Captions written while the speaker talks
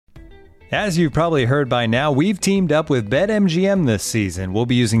As you've probably heard by now, we've teamed up with BetMGM this season. We'll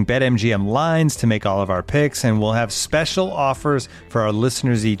be using BetMGM lines to make all of our picks, and we'll have special offers for our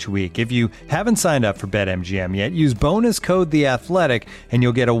listeners each week. If you haven't signed up for BetMGM yet, use bonus code The Athletic, and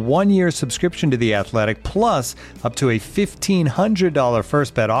you'll get a 1-year subscription to The Athletic, plus up to a $1,500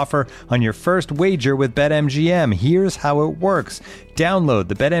 first bet offer on your first wager with BetMGM. Here's how it works. Download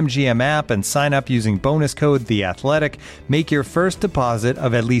the BetMGM app and sign up using bonus code The Athletic. Make your first deposit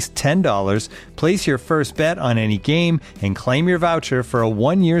of at least $10. Place your first bet on any game and claim your voucher for a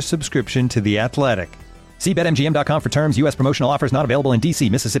 1-year subscription to The Athletic. See BetMGM.com for terms. U.S. promotional offers not available in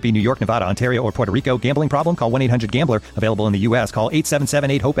D.C., Mississippi, New York, Nevada, Ontario, or Puerto Rico. Gambling problem? Call 1-800-GAMBLER. Available in the U.S. Call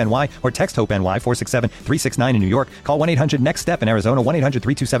 877-8-HOPE-NY or text HOPE-NY 467-369 in New York. Call 1-800-NEXT-STEP in Arizona.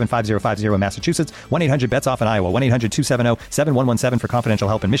 1-800-327-5050 in Massachusetts. 1-800-BETS-OFF in Iowa. 1-800-270-7117 for confidential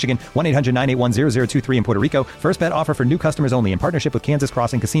help in Michigan. 1-800-981-0023 in Puerto Rico. First bet offer for new customers only in partnership with Kansas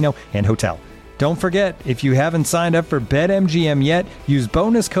Crossing Casino and Hotel. Don't forget, if you haven't signed up for BetMGM yet, use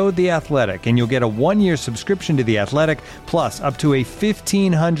bonus code The Athletic, and you'll get a 1-year subscription to The Athletic, plus up to a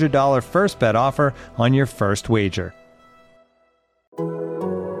 $1,500 first bet offer on your first wager.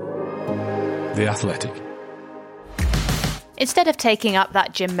 The Athletic. Instead of taking up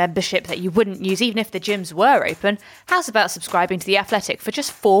that gym membership that you wouldn't use even if the gyms were open, how's about subscribing to The Athletic for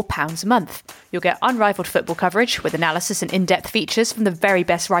just £4 a month? You'll get unrivaled football coverage with analysis and in-depth features from the very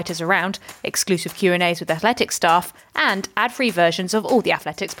best writers around, exclusive Q&As with Athletic staff, and ad-free versions of all The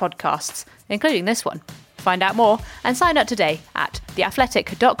Athletic's podcasts, including this one. Find out more and sign up today at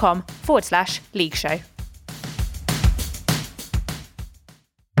theathletic.com/league show.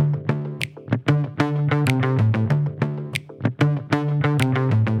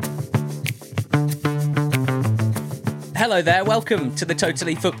 Hello there, welcome to the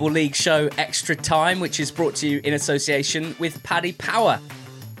Totally Football League show Extra Time, which is brought to you in association with Paddy Power.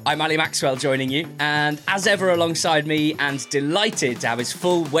 I'm Ali Maxwell joining you, and as ever alongside me, and delighted to have his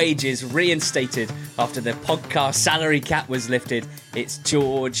full wages reinstated after the podcast salary cap was lifted, it's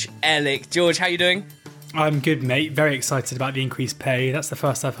George Ellick. George, how you doing? I'm good, mate. Very excited about the increased pay. That's the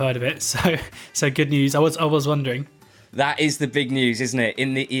first I've heard of it, so good news. I was wondering. That is the big news, isn't it,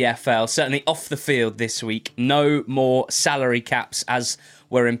 in the EFL? Certainly off the field this week. No more salary caps as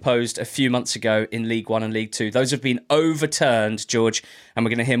were imposed a few months ago in League One and League Two. Those have been overturned, George, and we're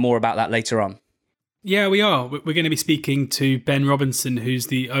going to hear more about that later on. Yeah, we are. We're going to be speaking to Ben Robinson, who's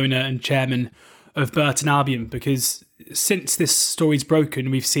the owner and chairman of Burton Albion, because since this story's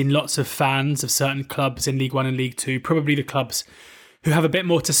broken, we've seen lots of fans of certain clubs in League One and League Two, probably the clubs who have a bit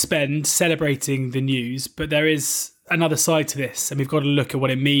more to spend, celebrating the news. But there is another side to this, and we've got to look at what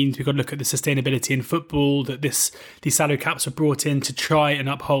it means. We've got to look at the sustainability in football that these salary caps were brought in to try and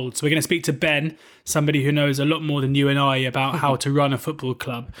uphold. So we're going to speak to Ben, somebody who knows a lot more than you and I about how to run a football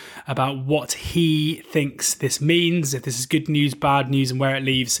club, about what he thinks this means, if this is good news, bad news, and where it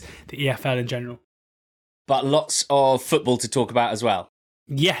leaves the EFL in general. But lots of football to talk about as well.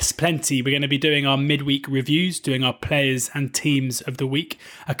 Yes, plenty. We're going to be doing our midweek reviews, doing our players and teams of the week.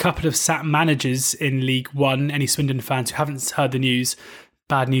 A couple of sacked managers in League One. Any Swindon fans who haven't heard the news,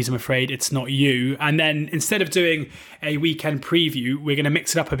 bad news, I'm afraid, it's not you. And then instead of doing a weekend preview, we're going to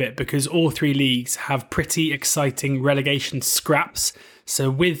mix it up a bit because all three leagues have pretty exciting relegation scraps. So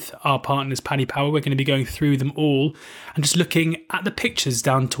with our partners, Paddy Power, we're going to be going through them all and just looking at the pictures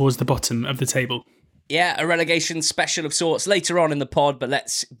down towards the bottom of the table. Yeah, a relegation special of sorts later on in the pod, but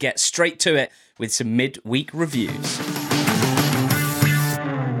let's get straight to it with some midweek reviews.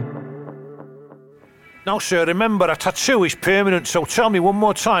 Now, sir, remember, a tattoo is permanent, so tell me one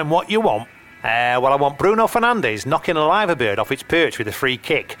more time what you want. Well, I want Bruno Fernandes knocking a liver bird off its perch with a free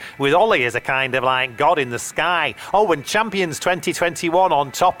kick, with Ollie as a kind of like god in the sky. Oh, and Champions 2021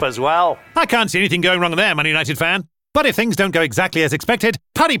 on top as well. I can't see anything going wrong there, Man United fan. But if things don't go exactly as expected,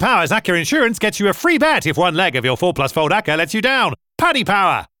 Paddy Power's ACCA Insurance gets you a free bet if one leg of your 4+fold ACCA lets you down. Paddy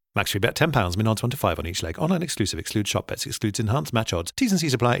Power! Max free bet £10, min odds 1 to 5 on each leg. Online exclusive, excludes shop bets, excludes enhanced match odds. T's and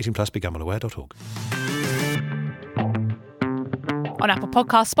C's apply, 18+, begambleaware.org. On Apple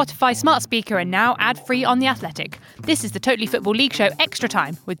Podcasts, Spotify, Smart Speaker, and now ad-free on The Athletic. This is the Totally Football League show Extra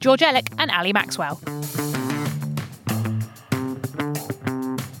Time with George Ellick and Ali Maxwell.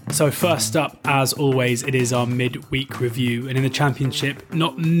 So first up, as always, it is our midweek review. And in the Championship,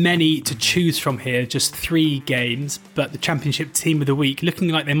 not many to choose from here, just 3 games. But the Championship team of the week, looking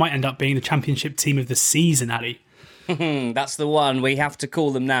like they might end up being the Championship team of the season, Ali. That's the one. We have to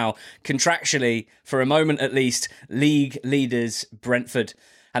call them now. Contractually, for a moment at least, league leaders Brentford.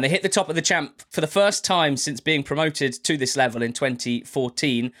 And they hit the top of the champ for the first time since being promoted to this level in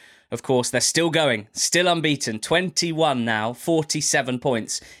 2014. of course, they're still going, still unbeaten, 21 now, 47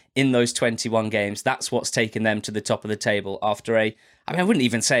 points in those 21 games. That's what's taken them to the top of the table after I wouldn't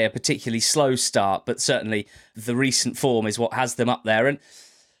even say a particularly slow start, but certainly the recent form is what has them up there. And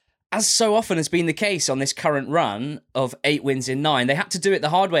as so often has been the case on this current run of 8 wins in 9, they had to do it the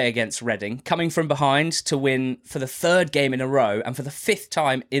hard way against Reading, coming from behind to win for the 3rd game in a row and for the 5th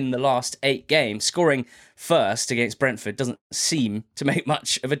time in the last 8 games. Scoring first against Brentford doesn't seem to make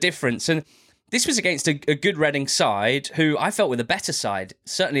much of a difference. And this was against a good Reading side who I felt were the better side,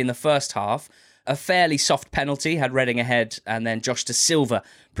 certainly in the first half. A fairly soft penalty had Reading ahead, and then Josh Da Silva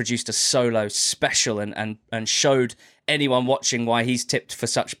produced a solo special and showed anyone watching why he's tipped for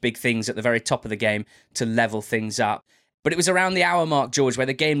such big things at the very top of the game to level things up. But it was around the hour mark, George, where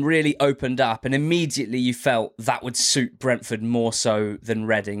the game really opened up, and immediately you felt that would suit Brentford more so than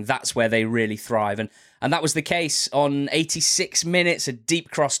Reading. That's where they really thrive. And that was the case on 86 minutes, a deep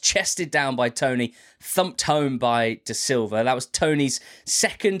cross chested down by Toney, thumped home by Da Silva. That was Toney's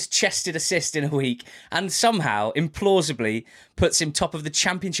 2nd chested assist in a week, and somehow, implausibly, puts him top of the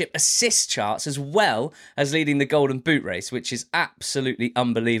Championship assist charts as well as leading the Golden Boot race, which is absolutely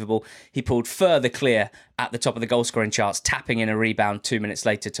unbelievable. He pulled further clear at the top of the goal-scoring charts, tapping in a rebound 2 minutes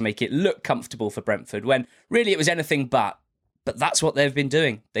later to make it look comfortable for Brentford, when really it was anything but. But that's what they've been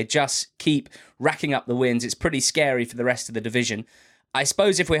doing. They just keep racking up the wins. It's pretty scary for the rest of the division. I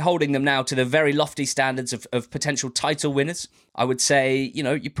suppose if we're holding them now to the very lofty standards of potential title winners, I would say,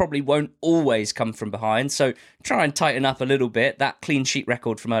 you probably won't always come from behind. So try and tighten up a little bit. That clean sheet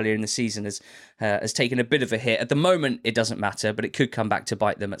record from earlier in the season has taken a bit of a hit. At the moment, it doesn't matter, but it could come back to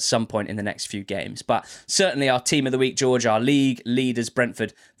bite them at some point in the next few games. But certainly our team of the week, George, our league leaders,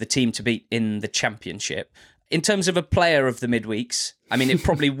 Brentford, the team to beat in the Championship. In terms of a player of the midweeks, I mean, it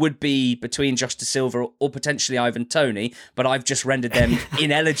probably would be between Josh Da Silva or potentially Ivan Toney, but I've just rendered them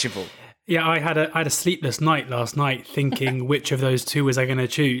ineligible. Yeah, I had a sleepless night last night thinking which of those two was I going to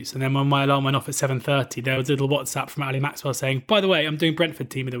choose. And then when my alarm went off at 7:30, there was a little WhatsApp from Ali Maxwell saying, by the way, I'm doing Brentford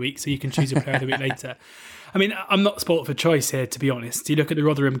team of the week, so you can choose your player of the week later. I mean, I'm not spoilt for choice here, to be honest. You look at the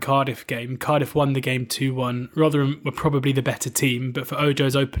Rotherham-Cardiff game. Cardiff won the game 2-1. Rotherham were probably the better team, but for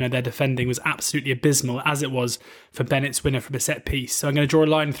Ojo's opener, their defending was absolutely abysmal, as it was for Bennett's winner from a set piece. So I'm going to draw a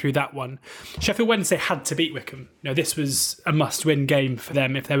line through that one. Sheffield Wednesday had to beat Wycombe. This was a must-win game for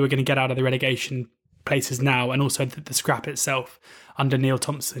them if they were going to get out of the relegation places now, and also the scrap itself under Neil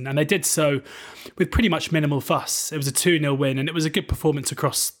Thompson. And they did so with pretty much minimal fuss. It was a 2-0 win, and it was a good performance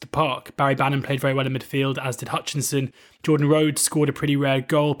across the park. Barry Bannon played very well in midfield, as did Hutchinson. Jordan Rhodes scored a pretty rare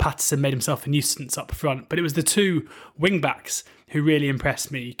goal. Patterson made himself a nuisance up front. But it was the two wing-backs who really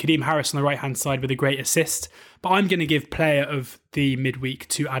impressed me. Kadeem Harris on the right-hand side with a great assist. But I'm going to give player of the midweek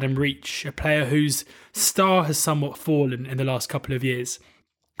to Adam Reach, a player whose star has somewhat fallen in the last couple of years.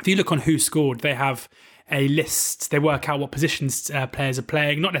 If you look on Who Scored, they have a list. They work out what positions players are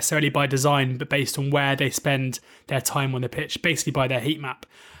playing, not necessarily by design, but based on where they spend their time on the pitch, basically by their heat map.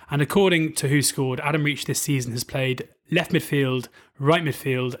 And according to Who Scored, Adam Reach this season has played left midfield, right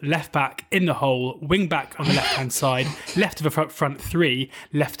midfield, left back in the hole, wing back on the left-hand side, left of a front three,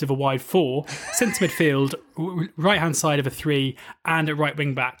 left of a wide four, centre midfield, right-hand side of a three, and a right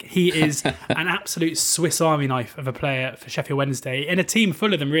wing back. He is an absolute Swiss Army knife of a player for Sheffield Wednesday, in a team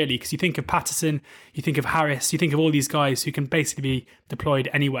full of them, really, because you think of Patterson, you think of Harris, you think of all these guys who can basically be deployed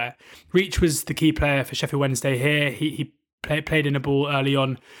anywhere. Reach was the key player for Sheffield Wednesday here. He played in a ball early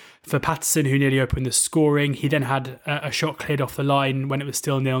on for Patterson, who nearly opened the scoring. He then had a shot cleared off the line when it was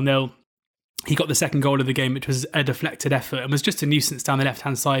still 0-0. He got the second goal of the game, which was a deflected effort, and was just a nuisance down the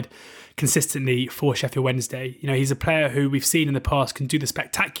left-hand side consistently for Sheffield Wednesday. He's a player who we've seen in the past can do the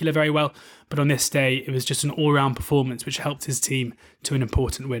spectacular very well, but on this day, it was just an all-round performance which helped his team to an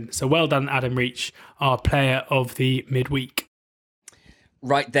important win. So well done, Adam Reach, our player of the midweek.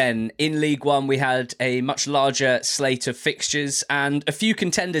 Right then, in League One, we had a much larger slate of fixtures and a few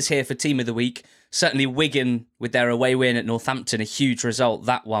contenders here for Team of the Week. Certainly Wigan, with their away win at Northampton, a huge result,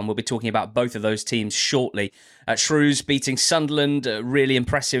 that one. We'll be talking about both of those teams shortly. Shrews beating Sunderland, a really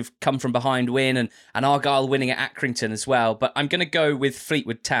impressive come-from-behind win, and Argyle winning at Accrington as well. But I'm going to go with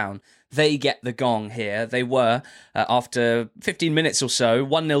Fleetwood Town. They get the gong here. They were, after 15 minutes or so,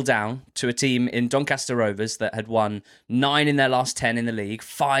 1-0 down to a team in Doncaster Rovers that had won 9 in their last 10 in the league,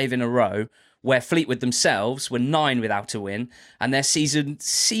 5 in a row, where Fleetwood themselves were 9 without a win, and their season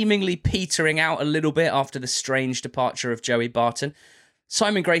seemingly petering out a little bit after the strange departure of Joey Barton.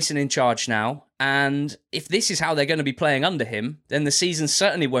 Simon Grayson in charge now, and if this is how they're going to be playing under him, then the season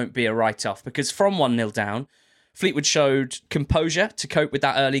certainly won't be a write-off, because from 1-0 down, Fleetwood showed composure to cope with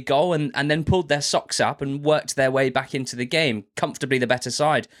that early goal and then pulled their socks up and worked their way back into the game, comfortably the better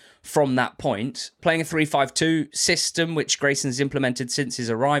side from that point. Playing a 3-5-2 system, which Grayson's implemented since his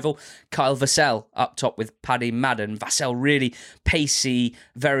arrival. Kyle Vassell up top with Paddy Madden. Vassell really pacey,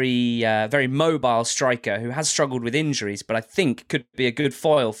 very mobile striker who has struggled with injuries, but I think could be a good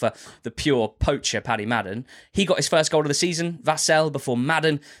foil for the pure poacher Paddy Madden. He got his first goal of the season, Vassell, before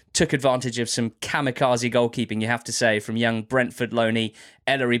Madden took advantage of some kamikaze goalkeeping, you have to say, from young Brentford loanee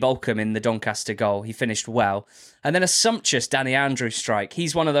Ellery Balcombe in the Doncaster goal. He finished well. And then a sumptuous Danny Andrews strike.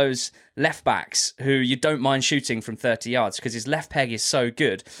 He's one of those left-backs who you don't mind shooting from 30 yards because his left peg is so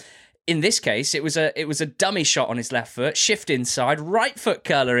good. In this case, it was a dummy shot on his left foot, shift inside, right foot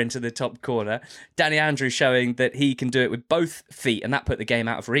curler into the top corner. Danny Andrews showing that he can do it with both feet, and that put the game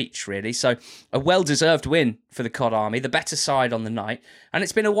out of reach, really. So a well-deserved win for the Cod Army, the better side on the night. And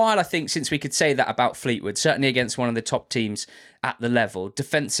it's been a while, I think, since we could say that about Fleetwood, certainly against one of the top teams at the level.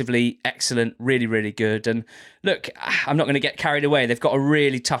 Defensively, excellent, really, really good. And look, I'm not going to get carried away. They've got a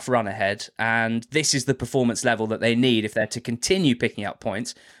really tough run ahead, and this is the performance level that they need if they're to continue picking up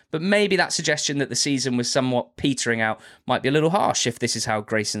points. But maybe that suggestion that the season was somewhat petering out might be a little harsh if this is how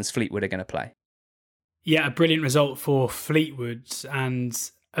Grayson's Fleetwood are going to play. Yeah, a brilliant result for Fleetwood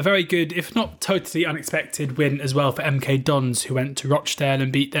and a very good, if not totally unexpected win as well for MK Dons, who went to Rochdale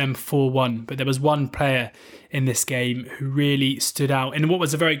and beat them 4-1. But there was one player in this game who really stood out in what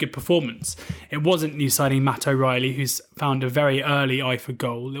was a very good performance. It wasn't new signing Matt O'Reilly, who's found a very early eye for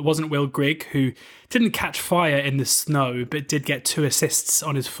goal. It wasn't Will Grigg, who didn't catch fire in the snow, but did get 2 assists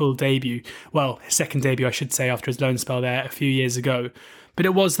on his full debut. Well, his second debut, I should say, after his loan spell there a few years ago. But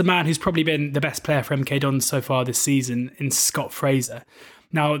it was the man who's probably been the best player for MK Dons so far this season in Scott Fraser.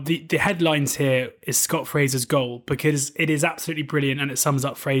 Now, the headlines here is Scott Fraser's goal because it is absolutely brilliant and it sums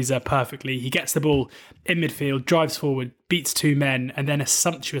up Fraser perfectly. He gets the ball in midfield, drives forward, beats 2 men, and then a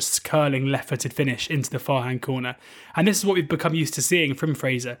sumptuous curling left-footed finish into the far-hand corner. And this is what we've become used to seeing from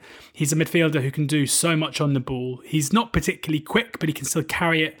Fraser. He's a midfielder who can do so much on the ball. He's not particularly quick, but he can still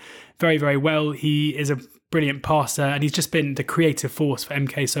carry it very, very well. He is a brilliant passer, and he's just been the creative force for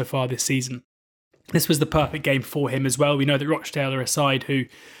MK so far this season. This was the perfect game for him as well. We know that Rochdale are a side who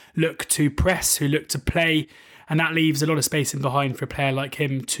look to press, who look to play, and that leaves a lot of space in behind for a player like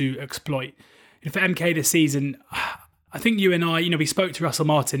him to exploit. And for MK this season, I think you and I, we spoke to Russell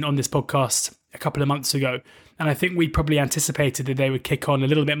Martin on this podcast a couple of months ago, and I think we probably anticipated that they would kick on a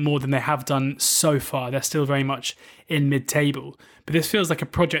little bit more than they have done so far. They're still very much in mid-table, but this feels like a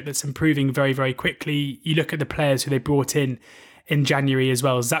project that's improving very, very quickly. You look at the players who they brought in January as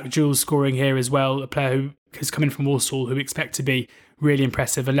well. Zach Jules scoring here as well, a player who has come in from Walsall who we expect to be really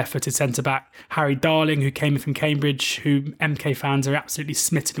impressive, a left-footed centre-back. Harry Darling, who came in from Cambridge, who MK fans are absolutely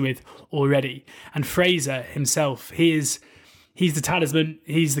smitten with already. And Fraser himself, he's the talisman,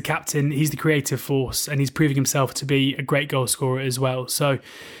 he's the captain, he's the creative force, and he's proving himself to be a great goal scorer as well. So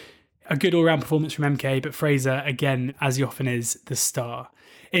a good all-round performance from MK, but Fraser, again, as he often is, the star.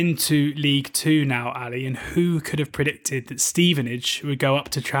 Into League 2 now, Ali, and who could have predicted that Stevenage would go up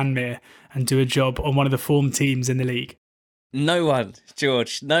to Tranmere and do a job on one of the form teams in the league? No one,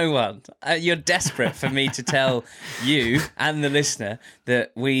 George, no one. You're desperate for me to tell you and the listener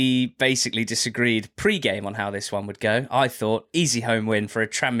that we basically disagreed pre-game on how this one would go. I thought easy home win for a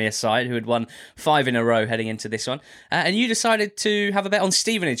Tranmere side who had won 5 in a row heading into this one. And you decided to have a bet on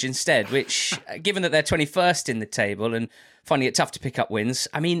Stevenage instead, which, given that they're 21st in the table and finding it tough to pick up wins,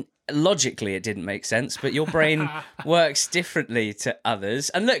 I mean, logically it didn't make sense, but your brain works differently to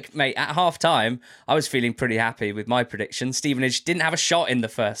others. And look, mate, at half-time, I was feeling pretty happy with my prediction. Stevenage didn't have a shot in the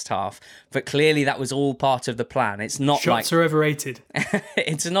first half, but clearly that was all part of the plan. It's not Shots are overrated.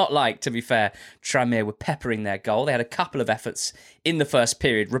 It's not like, to be fair, Tranmere were peppering their goal. They had a couple of efforts in the first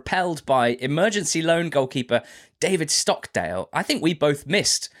period, repelled by emergency loan goalkeeper David Stockdale. I think we both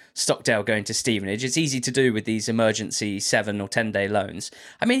missed Stockdale going to Stevenage. It's easy to do with these emergency 7 or 10 day loans.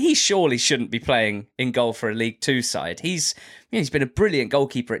 I mean, he surely shouldn't be playing in goal for a League 2 side. He's been a brilliant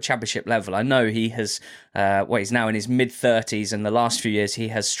goalkeeper at Championship level. I know he has, he's now in his mid-30s, and the last few years he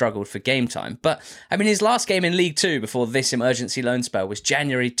has struggled for game time. But, I mean, his last game in League 2 before this emergency loan spell was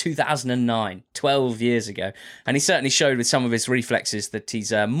January 2009, 12 years ago. And he certainly showed with some of his reflexes that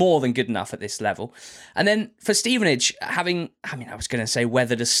he's more than good enough at this level. And then for Stevenage, I was going to say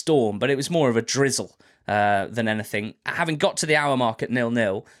weathered a storm, but it was more of a drizzle than anything. Having got to the hour mark at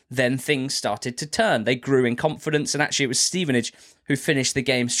 0-0, then things started to turn. They grew in confidence, and actually it was Stevenage who finished the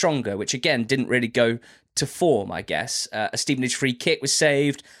game stronger, which again didn't really go to form, I guess. A Stevenage free kick was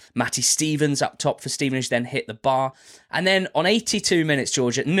saved. Matty Stevens up top for Stevenage then hit the bar. And then on 82 minutes,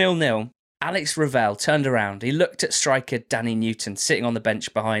 George, at 0-0, Alex Ravel turned around. He looked at striker Danny Newton sitting on the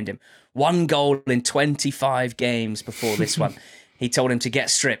bench behind him. 1 goal in 25 games before this one. He told him to get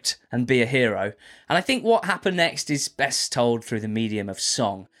stripped and be a hero. And I think what happened next is best told through the medium of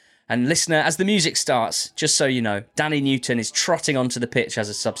song. And listener, as the music starts, just so you know, Danny Newton is trotting onto the pitch as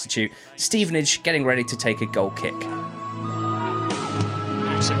a substitute. Stevenage getting ready to take a goal kick. Newton,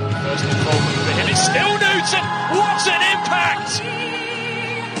 first involvement for him. It's still Newton. What an impact!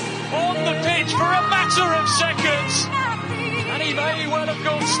 On the pitch for a matter of seconds. And he may well have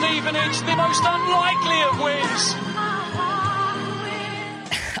gone Stevenage the most unlikely of wins.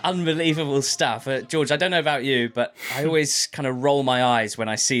 Unbelievable stuff. George, I don't know about you, but I always kind of roll my eyes when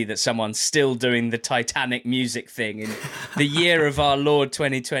I see that someone's still doing the Titanic music thing in the year of our Lord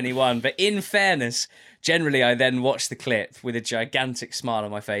 2021. But in fairness, generally I then watch the clip with a gigantic smile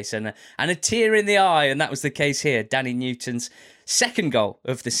on my face and a tear in the eye, and that was the case here. Danny Newton's second goal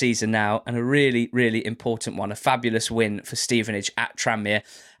of the season now, and a really, really important one. A fabulous win for Stevenage at Tranmere.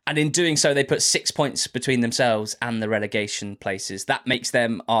 And in doing so, they put 6 points between themselves and the relegation places. That makes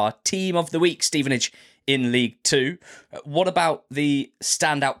them our team of the week, Stevenage, in League 2. What about the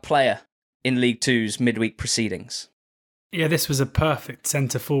standout player in League 2's midweek proceedings? Yeah, this was a perfect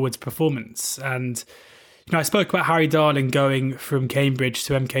centre-forwards performance. And, I spoke about Harry Darling going from Cambridge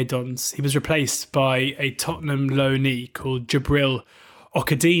to MK Dons. He was replaced by a Tottenham loanee called Jabril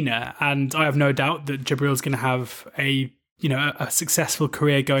Okadina. And I have no doubt that Jabril's going to have a successful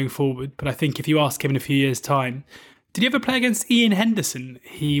career going forward. But I think if you ask him in a few years' time, did he ever play against Ian Henderson?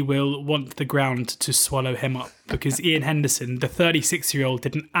 He will want the ground to swallow him up, because Ian Henderson, the 36-year-old,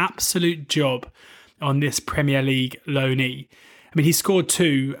 did an absolute job on this Premier League loanee. I mean, he scored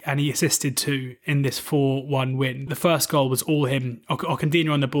 2 and he assisted 2 in this 4-1 win. The first goal was all him.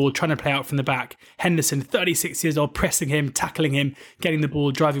 Okandina on the ball, trying to play out from the back. Henderson, 36 years old, pressing him, tackling him, getting the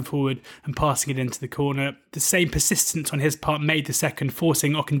ball, driving forward and passing it into the corner. The same persistence on his part made the second,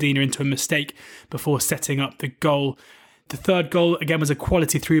 forcing Okandina into a mistake before setting up the goal. The third goal, again, was a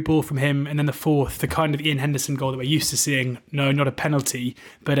quality through ball from him. And then the fourth, the kind of Ian Henderson goal that we're used to seeing. No, not a penalty,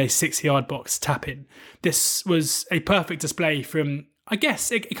 but a 6-yard box tap-in. This was a perfect display from, I guess,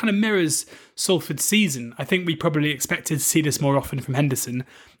 it kind of mirrors Salford's season. I think we probably expected to see this more often from Henderson.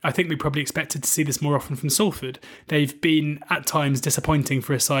 I think we probably expected to see this more often from Salford. They've been, at times, disappointing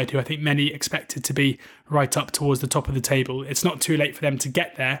for a side who I think many expected to be right up towards the top of the table. It's not too late for them to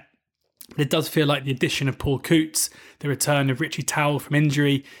get there. But it does feel like the addition of Paul Coots, the return of Richie Towell from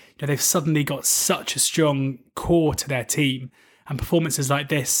injury, they've suddenly got such a strong core to their team. And performances like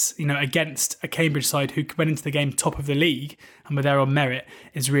this, against a Cambridge side who went into the game top of the league and were there on merit,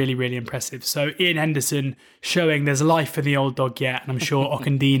 is really, really impressive. So Ian Henderson showing there's life in the old dog yet, and I'm sure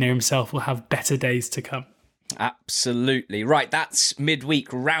Okandina himself will have better days to come. Absolutely. Right, that's midweek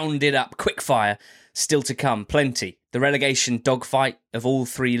rounded up. Quickfire still to come, plenty. The relegation dogfight of all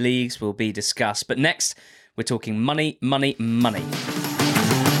 3 leagues will be discussed. But next, we're talking money, money, money.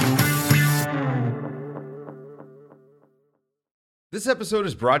 This episode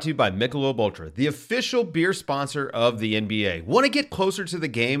is brought to you by Michelob Ultra, the official beer sponsor of the NBA. Want to get closer to the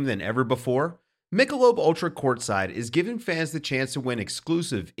game than ever before? Michelob Ultra Courtside is giving fans the chance to win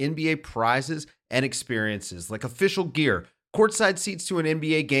exclusive NBA prizes and experiences like official gear, courtside seats to an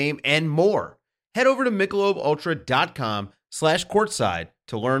NBA game, and more. Head over to MichelobUltra.com/courtside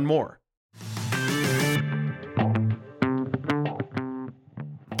to learn more.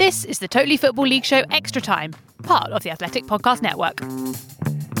 This is the Totally Football League Show Extra Time, part of the Athletic Podcast Network.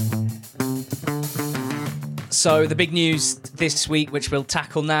 So the big news this week, which we'll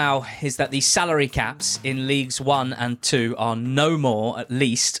tackle now, is that the salary caps in Leagues 1 and 2 are no more, at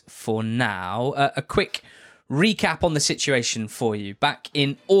least for now. A quick recap on the situation for you. Back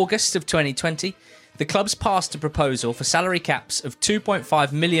in August of 2020, the clubs passed a proposal for salary caps of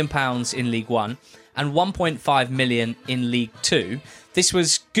 £2.5 million in League 1 and £1.5 million in League 2. This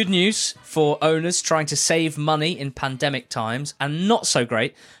was good news for owners trying to save money in pandemic times, and not so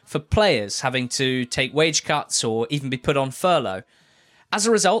great for players having to take wage cuts or even be put on furlough. As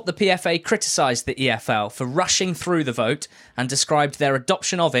a result, the PFA criticised the EFL for rushing through the vote and described their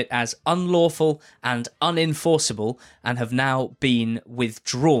adoption of it as unlawful and unenforceable, and have now been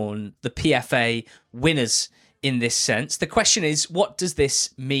withdrawn. The PFA winners in this sense. The question is, what does this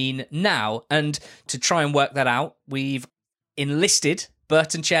mean now? And to try and work that out, we've enlisted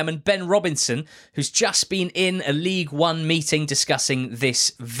Burton chairman Ben Robinson, who's just been in a League One meeting discussing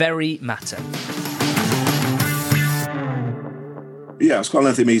this very matter. Yeah, it was quite a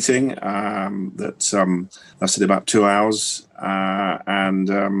lengthy meeting that lasted about 2 hours,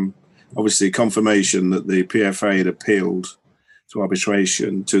 and obviously confirmation that the PFA had appealed to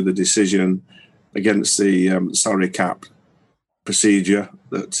arbitration to the decision against the salary cap procedure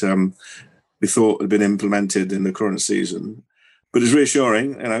that we thought had been implemented in the current season. But it's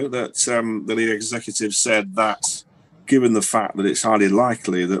reassuring, that the league executive said that given the fact that it's highly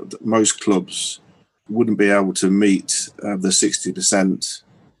likely that most clubs wouldn't be able to meet the 60%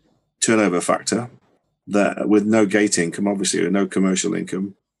 turnover factor, that with no gate income, obviously, with no commercial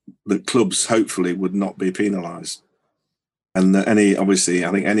income, that clubs hopefully would not be penalised. And that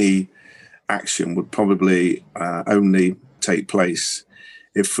any action would probably only take place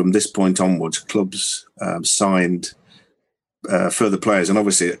if from this point onwards clubs signed further players. And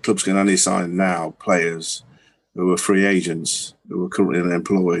obviously clubs can only sign now players who are free agents, who are currently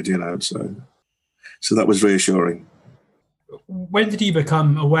unemployed, so that was reassuring. When did you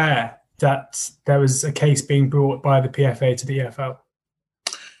become aware that there was a case being brought by the PFA to the EFL?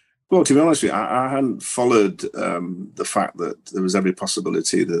 Well, to be honest with you, I hadn't followed the fact that there was every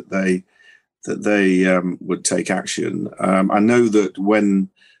possibility that they would take action. I know that when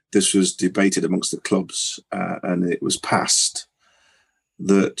this was debated amongst the clubs and it was passed,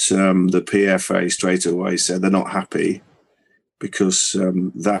 that the PFA straight away said they're not happy because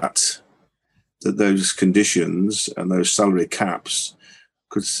that those conditions and those salary caps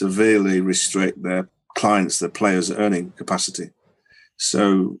could severely restrict their clients, their players' earning capacity.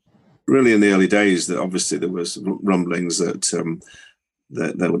 So really in the early days, that obviously there was rumblings that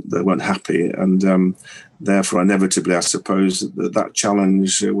they weren't happy, and therefore inevitably I suppose that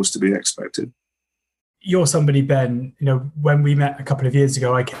challenge was to be expected. You're somebody, Ben, when we met a couple of years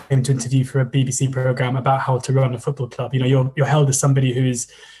ago, I came to interview for a BBC programme about how to run a football club. You're held as somebody who's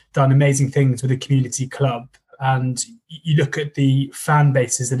done amazing things with a community club, and you look at the fan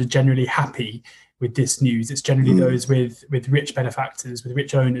bases that are generally happy with this news. It's generally those with rich benefactors, with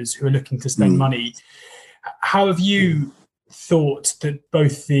rich owners who are looking to spend money. How have you thought that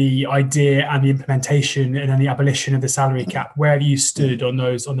both the idea and the implementation and then the abolition of the salary cap, where have you stood on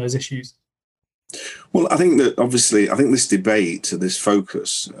those issues? Well, I think that obviously, this debate, this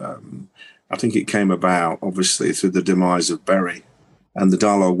focus, I think it came about obviously through the demise of Bury. And the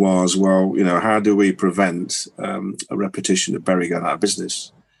dialogue was, how do we prevent a repetition of Bury going out of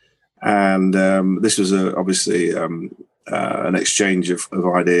business? And this was obviously an exchange of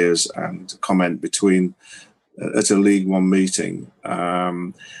ideas and comment between at a League One meeting.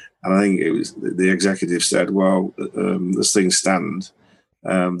 And I think it was the executive said, as things stand,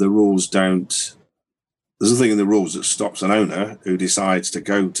 the rules don't. There's nothing in the rules that stops an owner who decides to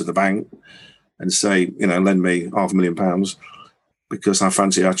go to the bank and say, lend me £500,000 because I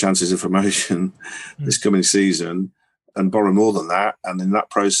fancy our chances of promotion this coming season, and borrow more than that, and in that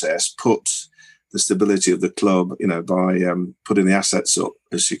process put the stability of the club, by putting the assets up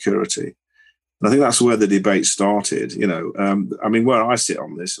as security. And I think that's where the debate started. Where I sit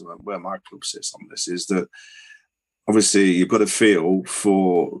on this, and where my club sits on this, is that obviously you've got a feel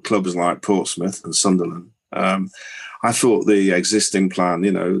for clubs like Portsmouth and Sunderland. I thought the existing plan,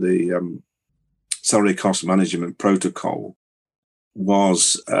 the salary cost management protocol,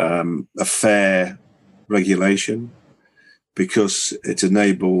 was a fair regulation, because it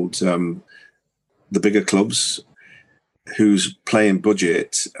enabled the bigger clubs whose playing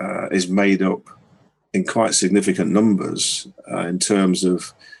budget is made up in quite significant numbers in terms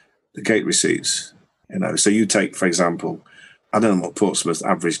of the gate receipts. So you take, for example, I don't know what Portsmouth's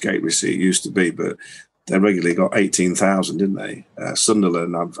average gate receipt used to be, but they regularly got 18,000, didn't they?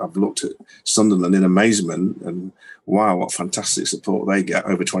 Sunderland, I've looked at Sunderland in amazement, and wow, what fantastic support they get,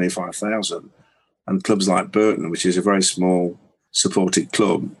 over 25,000. And clubs like Burton, which is a very small supported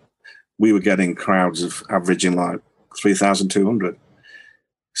club, we were getting crowds of averaging like 3,200.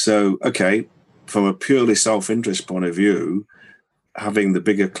 So, okay, from a purely self-interest point of view, having the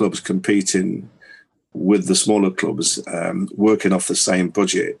bigger clubs competing with the smaller clubs, working off the same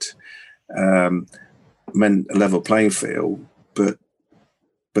budget, meant a level playing field. But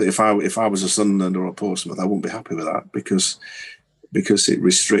if I was a Sunderland or a Portsmouth, I wouldn't be happy with that, because it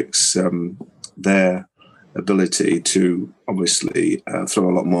restricts their ability to obviously throw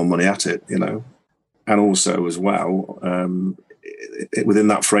a lot more money at it, and also as well within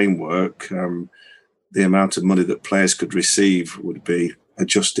that framework, the amount of money that players could receive would be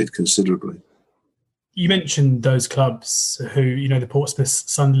adjusted considerably. You mentioned those clubs who, the Portsmouth,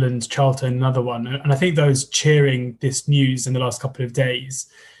 Sunderland, Charlton, another one. And I think those cheering this news in the last couple of days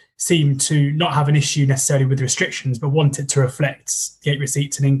seem to not have an issue necessarily with restrictions, but want it to reflect gate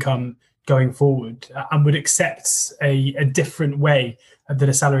receipts and income going forward, and would accept a different way that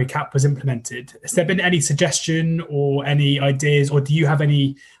a salary cap was implemented. Has there been any suggestion or any ideas, or do you have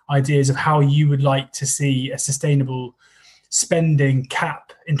any ideas of how you would like to see a sustainable spending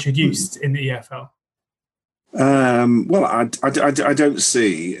cap introduced in the EFL? Well, I don't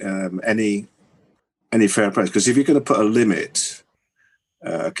see any fair play, because if you're going to put a limit,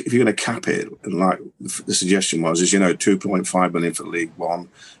 if you're going to cap it, and like the suggestion was, 2.5 million for League One,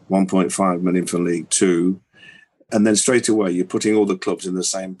 1.5 million for League Two, and then straight away you're putting all the clubs in the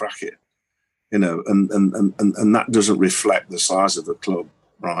same bracket, and that doesn't reflect the size of the club,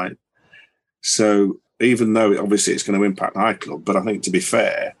 right? So even though obviously it's going to impact our club, but I think, to be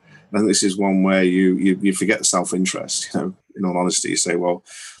fair, I think this is one where you forget self-interest. In all honesty, you say, well,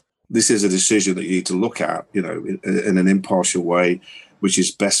 this is a decision that you need to look at, in an impartial way, which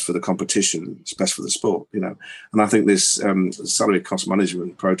is best for the competition, it's best for the sport, And I think this salary cost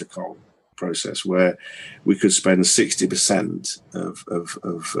management protocol process, where we could spend 60%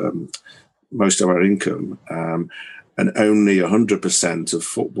 of most of our income, and only 100% of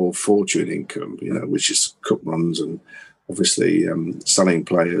football fortune income, which is cup runs and obviously selling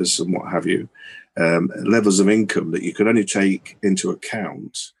players and what have you, levels of income that you could only take into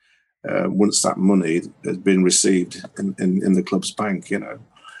account once that money has been received in the club's bank,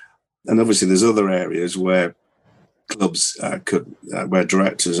 And obviously there's other areas where clubs where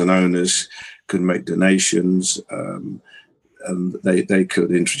directors and owners could make donations, and they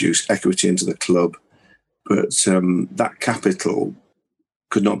could introduce equity into the club, but that capital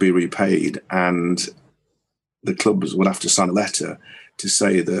could not be repaid, and the clubs would have to sign a letter to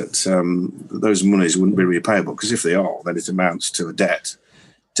say that those monies wouldn't be repayable, because if they are, then it amounts to a debt,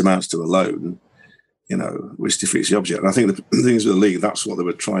 it amounts to a loan, which defeats the object. And I think the things with the league, that's what they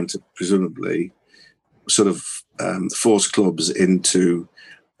were trying to presumably sort of force clubs into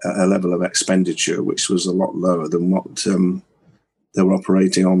a level of expenditure which was a lot lower than what they were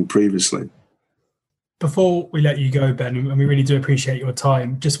operating on previously. Before we let you go, Ben, and we really do appreciate your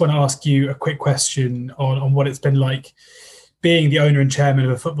time, just want to ask you a quick question on what it's been like being the owner and chairman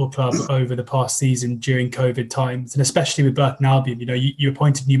of a football club over the past season during COVID times, and especially with Burton Albion. You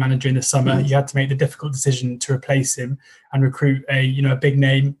appointed a new manager in the summer. You had to make the difficult decision to replace him and recruit a big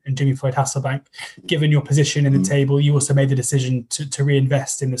name in Jimmy Floyd Hasselbank. Given your position in the table, you also made the decision to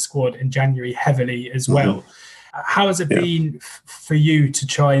reinvest in the squad in January heavily as well. How has it been for you to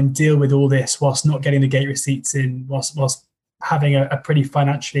try and deal with all this whilst not getting the gate receipts in, whilst having a pretty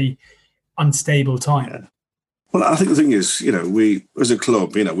financially unstable time? Yeah. Well, I think the thing is, we as a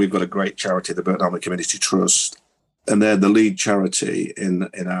club, we've got a great charity, the Burton Albion Community Trust, and they're the lead charity in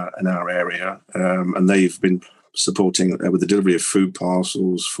our area, and they've been supporting with the delivery of food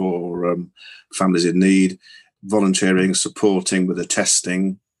parcels for families in need, volunteering, supporting with the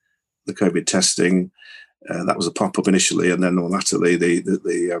testing, the COVID testing. That was a pop-up initially, and then more latterly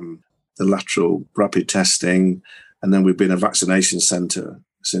the lateral rapid testing, and then we've been a vaccination centre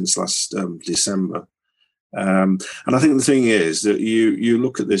since last December. And I think the thing is that you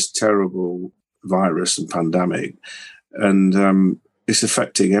look at this terrible virus and pandemic, and it's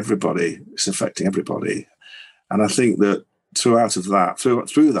affecting everybody. And I think that through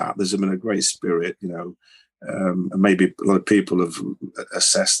that, there's been a great spirit, and maybe a lot of people have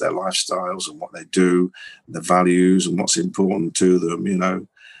assessed their lifestyles and what they do, their values and what's important to them,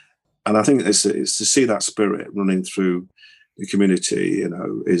 And I think it's to see that spirit running through the community,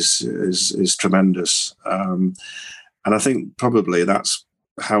 is tremendous. And I think probably that's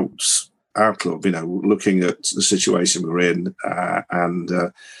how our club, looking at the situation we're in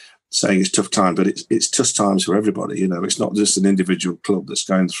and saying it's tough time, but it's tough times for everybody. It's not just an individual club that's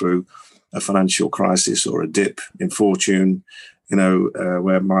going through a financial crisis or a dip in fortune,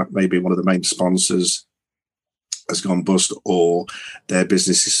 where maybe one of the main sponsors has gone bust or their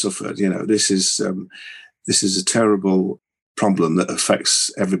business has suffered. This is a terrible problem that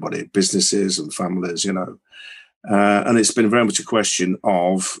affects everybody, businesses and families, and it's been very much a question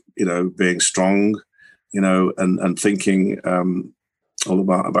of, being strong, and thinking all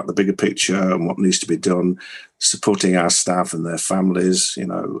about the bigger picture and what needs to be done, supporting our staff and their families.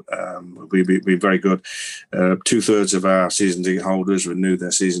 We've been very good. 2/3 of our season ticket holders renewed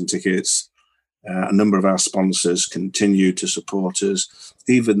their season tickets. A number of our sponsors continue to support us,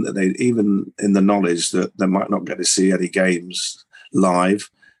 even in the knowledge that they might not get to see any games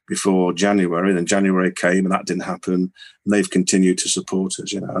live before January. And then January came and that didn't happen. And they've continued to support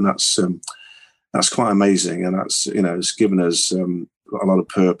us, and that's quite amazing. And that's, it's given us a lot of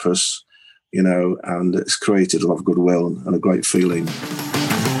purpose, and it's created a lot of goodwill and a great feeling.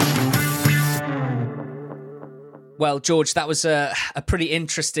 Well, George, that was a pretty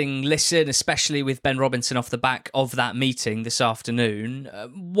interesting listen, especially with Ben Robinson off the back of that meeting this afternoon.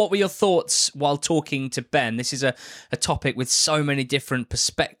 What were your thoughts while talking to Ben? This is a topic with so many different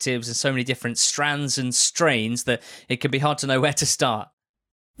perspectives and so many different strands and strains that it can be hard to know where to start.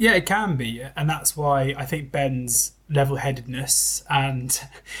 Yeah, it can be. And that's why I think Ben's level-headedness and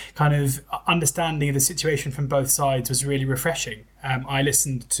kind of understanding of the situation from both sides was really refreshing. I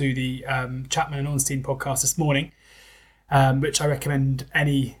listened to the Chapman and Ornstein podcast this morning, which I recommend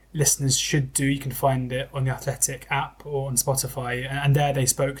any listeners should do. You can find it on the Athletic app or on Spotify. And there they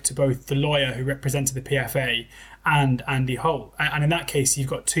spoke to both the lawyer who represented the PFA and Andy Holt. And in that case, you've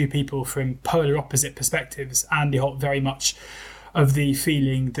got two people from polar opposite perspectives. Andy Holt very much of the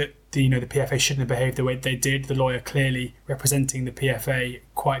feeling that the PFA shouldn't have behaved the way they did. The lawyer clearly representing the PFA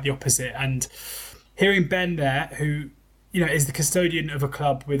quite the opposite. And hearing Ben there, who is the custodian of a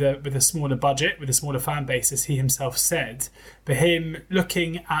club with a smaller budget, with a smaller fan base, as he himself said, for him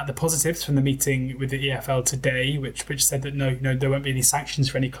looking at the positives from the meeting with the EFL today, which said that no, there won't be any sanctions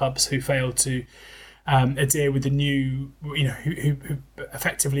for any clubs who fail to adhere with the new, who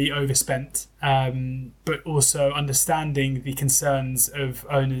effectively overspent, but also understanding the concerns of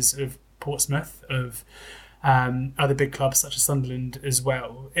owners of Portsmouth, of other big clubs such as Sunderland as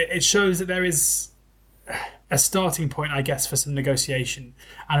well. It shows that there is a starting point, I guess, for some negotiation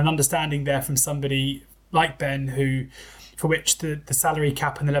and an understanding there from somebody like Ben, for which the salary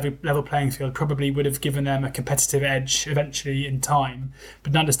cap and the level playing field probably would have given them a competitive edge eventually in time,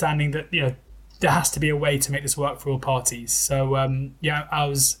 but an understanding that there has to be a way to make this work for all parties. So, it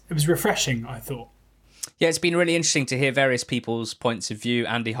was refreshing, I thought. Yeah, it's been really interesting to hear various people's points of view.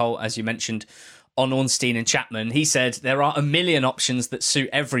 Andy Holt, as you mentioned, on Ornstein and Chapman, he said there are a million options that suit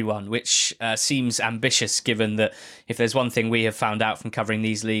everyone, which seems ambitious given that if there's one thing we have found out from covering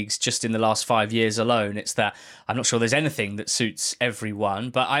these leagues just in the last 5 years alone, it's that I'm not sure there's anything that suits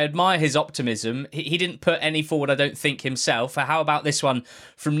everyone. But I admire his optimism. He didn't put any forward, I don't think, himself. How about this one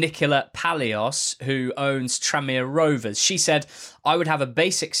from Nicola Palios, who owns Tranmere Rovers? She said, I would have a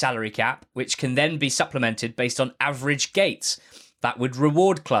basic salary cap, which can then be supplemented based on average gates. That would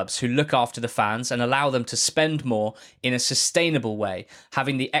reward clubs who look after the fans and allow them to spend more in a sustainable way.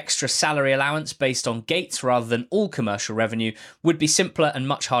 Having the extra salary allowance based on gates rather than all commercial revenue would be simpler and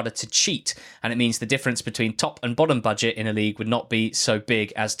much harder to cheat. And it means the difference between top and bottom budget in a league would not be so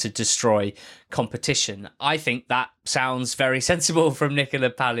big as to destroy competition. I think that sounds very sensible from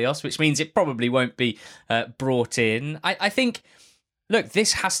Nicola Palios, which means it probably won't be brought in. I think... Look,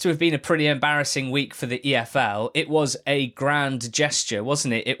 this has to have been a pretty embarrassing week for the EFL. It was a grand gesture,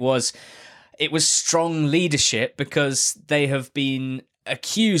 wasn't it? It was strong leadership because they have been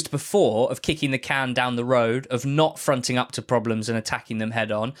accused before of kicking the can down the road, of not fronting up to problems and attacking them head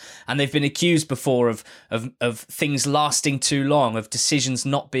on. And they've been accused before of things lasting too long, of decisions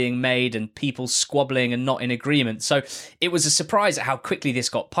not being made and people squabbling and not in agreement. So it was a surprise at how quickly this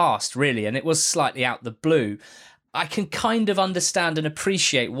got passed, really. And it was slightly out the blue. I can kind of understand and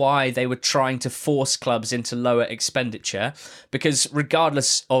appreciate why they were trying to force clubs into lower expenditure, because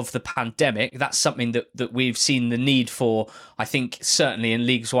regardless of the pandemic, that's something that we've seen the need for, I think, certainly in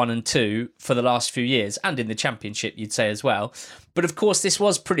Leagues 1 and 2 for the last few years, and in the Championship, you'd say as well. But of course, this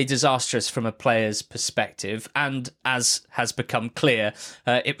was pretty disastrous from a player's perspective, and as has become clear,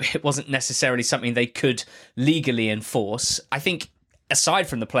 it wasn't necessarily something they could legally enforce. I think aside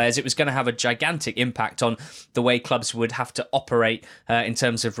from the players, it was going to have a gigantic impact on the way clubs would have to operate in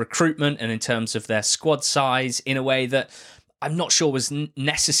terms of recruitment and in terms of their squad size in a way that I'm not sure was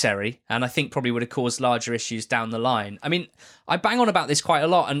necessary, and I think probably would have caused larger issues down the line. I mean, I bang on about this quite a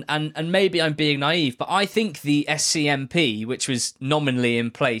lot, and maybe I'm being naive, but I think the SCMP, which was nominally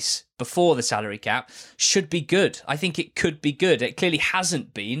in place before the salary cap, should be good. I think it could be good. It clearly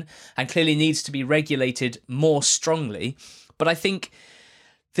hasn't been, and clearly needs to be regulated more strongly. But I think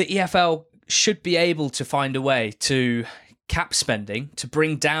the EFL should be able to find a way to cap spending, to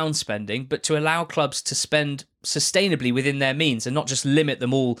bring down spending, but to allow clubs to spend sustainably within their means and not just limit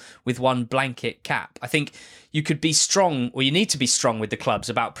them all with one blanket cap. I think you could be strong, or you need to be strong with the clubs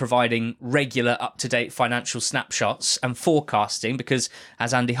about providing regular, up-to-date financial snapshots and forecasting, because,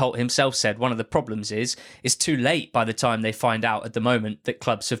 as Andy Holt himself said, one of the problems is it's too late by the time they find out at the moment that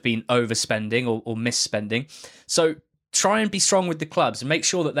clubs have been overspending or misspending. So try and be strong with the clubs and make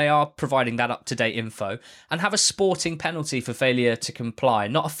sure that they are providing that up-to-date info, and have a sporting penalty for failure to comply.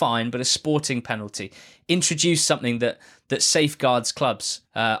 Not a fine, but a sporting penalty. Introduce something that that safeguards clubs,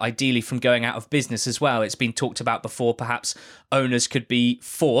 ideally from going out of business as well. It's been talked about before, perhaps owners could be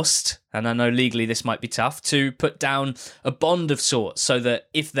forced, and I know legally this might be tough, to put down a bond of sorts so that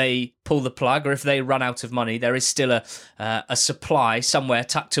if they pull the plug or if they run out of money, there is still a supply somewhere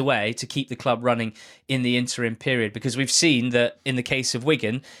tucked away to keep the club running in the interim period. Because we've seen that in the case of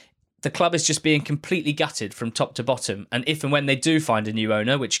Wigan, the club is just being completely gutted from top to bottom. And if and when they do find a new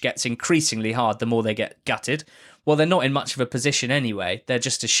owner, which gets increasingly hard the more they get gutted, well, they're not in much of a position anyway. They're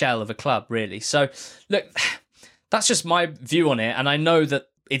just a shell of a club, really. So, look, that's just my view on it. And I know that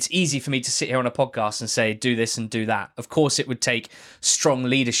it's easy for me to sit here on a podcast and say, do this and do that. Of course, it would take strong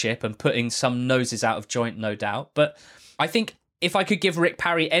leadership and putting some noses out of joint, no doubt. But I think if I could give Rick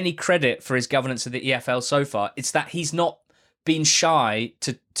Parry any credit for his governance of the EFL so far, it's that he's not been shy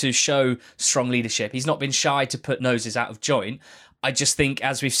to show strong leadership. He's not been shy to put noses out of joint. I just think,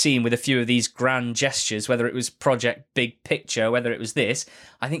 as we've seen with a few of these grand gestures, whether it was Project Big Picture, whether it was this,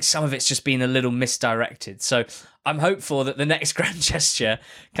 I think some of it's just been a little misdirected. So I'm hopeful that the next grand gesture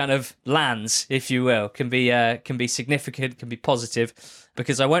kind of lands, if you will, can be significant, can be positive,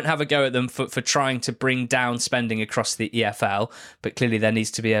 because I won't have a go at them for trying to bring down spending across the EFL, but clearly there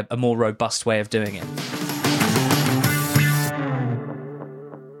needs to be a more robust way of doing it.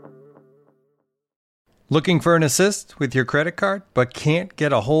 Looking for an assist with your credit card, but can't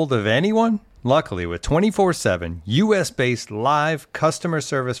get a hold of anyone? Luckily, with 24/7 US-based live customer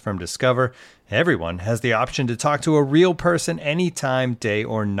service from Discover, everyone has the option to talk to a real person anytime, day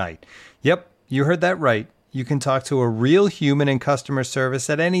or night. Yep, you heard that right. You can talk to a real human in customer service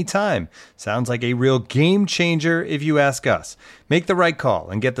at any time. Sounds like a real game changer if you ask us. Make the right call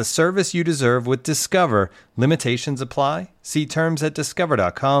and get the service you deserve with Discover. Limitations apply. See terms at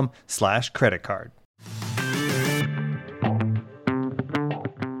discover.com/creditcard.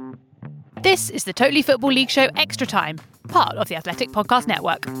 This is the Totally Football League Show Extra Time, part of the Athletic Podcast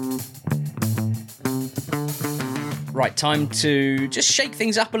Network. Right, time to just shake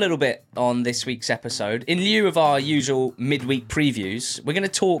things up a little bit on this week's episode. In lieu of our usual midweek previews, we're going to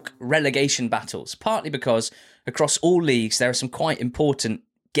talk relegation battles, partly because across all leagues there are some quite important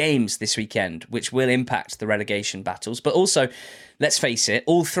games this weekend which will impact the relegation battles. But also, let's face it,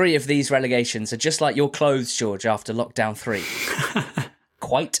 all three of these relegations are just like your clothes, George, after lockdown 3.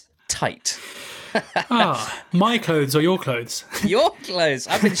 Quite tight. My clothes or your clothes? Your clothes.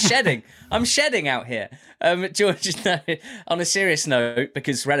 I've been shedding. I'm shedding out here. George, no, on a serious note,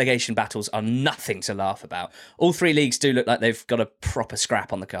 because relegation battles are nothing to laugh about, all three leagues do look like they've got a proper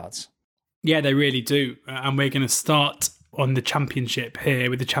scrap on the cards. Yeah, they really do. And we're going to start on the Championship here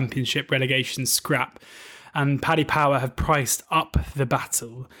with the Championship relegation scrap. And Paddy Power have priced up the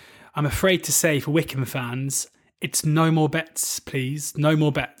battle. I'm afraid to say for Wycombe fans, it's no more bets, please. No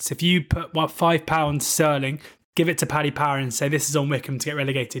more bets. If you put £5 sterling, give it to Paddy Power and say this is on Wycombe to get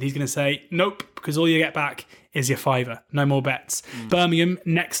relegated, he's going to say nope, because all you get back is your £5. No more bets. Birmingham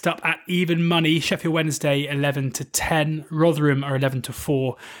next up at even money. Sheffield Wednesday 11-10. Rotherham are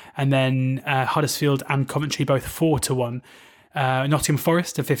 11-4, and then Huddersfield and Coventry both 4-1. Nottingham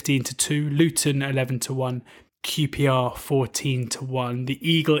Forest are 15-2. Luton 11-1. QPR 14-1. The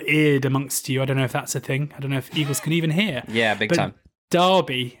eagle-eared amongst you. I don't know if that's a thing. I don't know if Eagles can even hear. Yeah, big time.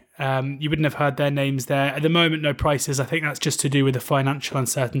 Derby, you wouldn't have heard their names there. At the moment, no prices. I think that's just to do with the financial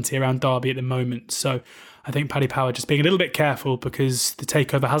uncertainty around Derby at the moment. So I think Paddy Power just being a little bit careful because the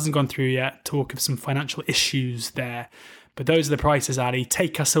takeover hasn't gone through yet. Talk of some financial issues there. But those are the prices, Ali.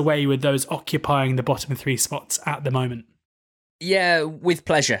 Take us away with those occupying the bottom 3 spots at the moment. Yeah, with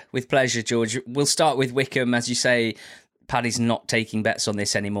pleasure, George. We'll start with Wycombe. As you say, Paddy's not taking bets on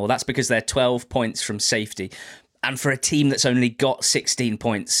this anymore. That's because they're 12 points from safety. And for a team that's only got 16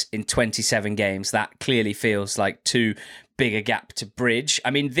 points in 27 games, that clearly feels like too big a gap to bridge.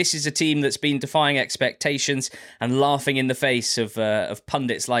 I mean, this is a team that's been defying expectations and laughing in the face of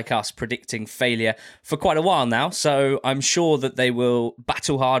pundits like us predicting failure for quite a while now. So I'm sure that they will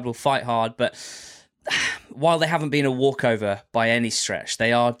battle hard, will fight hard, but while they haven't been a walkover by any stretch,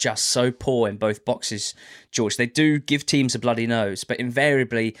 they are just so poor in both boxes, George. They do give teams a bloody nose, but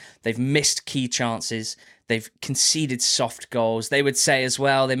invariably they've missed key chances. They've conceded soft goals. They would say as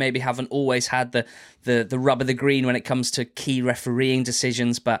well, they maybe haven't always had the rub of the green when it comes to key refereeing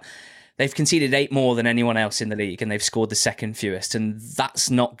decisions, but they've conceded 8 more than anyone else in the league, and they've scored the second fewest, and that's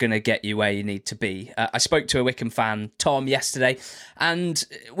not going to get you where you need to be. I spoke to a Wycombe fan, Tom, yesterday, and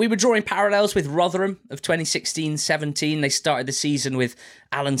we were drawing parallels with Rotherham of 2016-17. They started the season with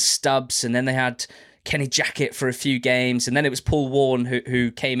Alan Stubbs, and then they had Kenny Jackett for a few games, and then it was Paul Warne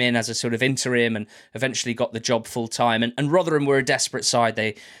who came in as a sort of interim and eventually got the job full time. And Rotherham were a desperate side.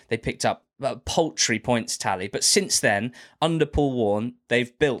 They picked up a paltry points tally, but since then, under Paul Warne,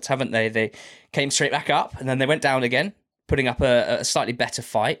 they've built, haven't they? They came straight back up, and then they went down again, putting up a slightly better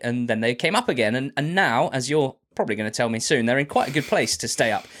fight, and then they came up again. And now, as you're probably going to tell me soon, they're in quite a good place to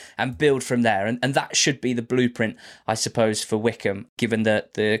stay up and build from there. And that should be the blueprint, I suppose, for Wycombe, given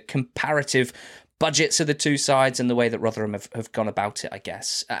the comparative budgets of the two sides and the way that Rotherham have gone about it, I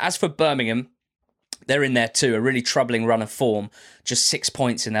guess. As for Birmingham, they're in there too, a really troubling run of form, just 6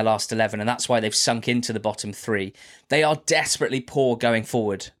 points in their last 11, and that's why they've sunk into the bottom three. They are desperately poor going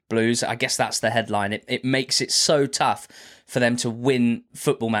forward, Blues. I guess that's the headline. It makes it so tough for them to win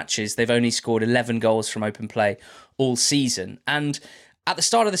football matches. They've only scored 11 goals from open play all season. And at the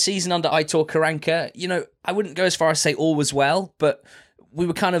start of the season under Aitor Karanka, I wouldn't go as far as say all was well, but we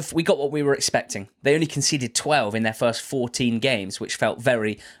got what we were expecting. They only conceded 12 in their first 14 games, which felt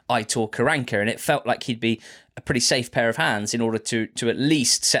very Aitor Karanka, and it felt like he'd be a pretty safe pair of hands in order to at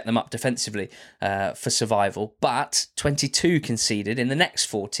least set them up defensively for survival. But 22 conceded in the next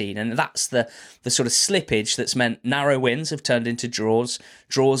 14, and that's the sort of slippage that's meant narrow wins have turned into draws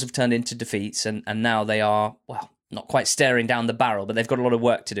have turned into defeats, and now they are, well, not quite staring down the barrel, but they've got a lot of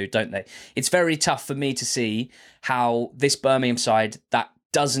work to do, don't they? It's very tough for me to see how this Birmingham side that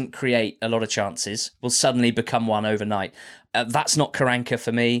doesn't create a lot of chances will suddenly become one overnight. That's not Karanka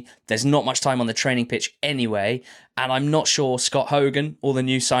for me. There's not much time on the training pitch anyway, and I'm not sure Scott Hogan or the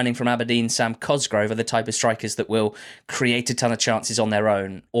new signing from Aberdeen, Sam Cosgrove, are the type of strikers that will create a ton of chances on their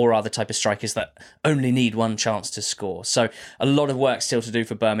own, or are the type of strikers that only need one chance to score. So a lot of work still to do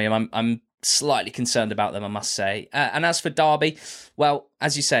for Birmingham. I'm slightly concerned about them, I must say. And as for Derby, well,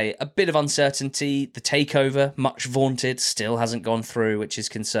 as you say, a bit of uncertainty. The takeover, much vaunted, still hasn't gone through, which is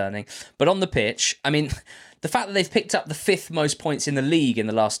concerning. But on the pitch, I mean, the fact that they've picked up the 5th most points in the league in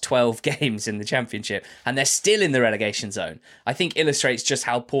the last 12 games in the Championship, and they're still in the relegation zone, I think illustrates just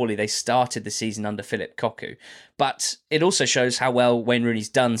how poorly they started the season under Philip Cocu. But it also shows how well Wayne Rooney's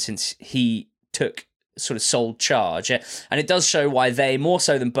done since he took sort of sole charge, and it does show why they, more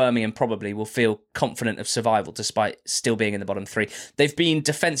so than Birmingham probably, will feel confident of survival despite still being in the bottom three. They've been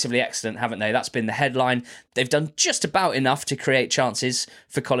defensively excellent, haven't they? That's been the headline. They've done just about enough to create chances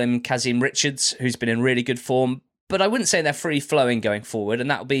for Colin Kazim-Richards, who's been in really good form, but I wouldn't say they're free-flowing going forward,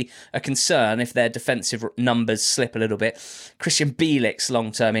 and that will be a concern if their defensive numbers slip a little bit. Christian Bielik's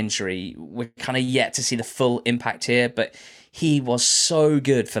long-term injury, we're kind of yet to see the full impact here, but he was so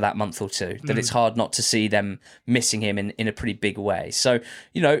good for that month or two that it's hard not to see them missing him in a pretty big way. So,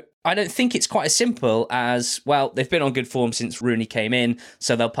 I don't think it's quite as simple as, well, they've been on good form since Rooney came in,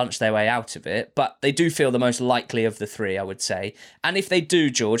 so they'll punch their way out of it. But they do feel the most likely of the three, I would say. And if they do,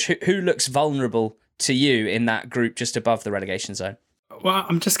 George, who looks vulnerable to you in that group just above the relegation zone? Well,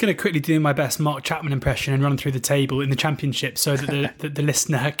 I'm just going to quickly do my best Mark Chapman impression and run through the table in the Championship so that the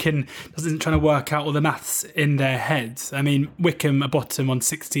listener doesn't try to work out all the maths in their heads. I mean, Wycombe are bottom on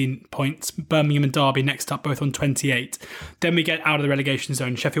 16 points, Birmingham and Derby next up both on 28. Then we get out of the relegation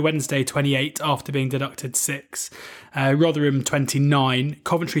zone. Sheffield Wednesday 28 after being deducted 6. Rotherham 29,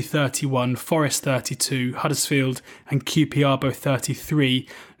 Coventry 31, Forest 32, Huddersfield and QPR both 33,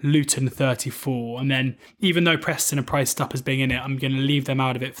 Luton 34. And then, even though Preston are priced up as being in it, I'm going to leave them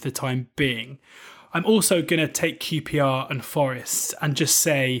out of it for the time being. I'm also going to take QPR and Forest and just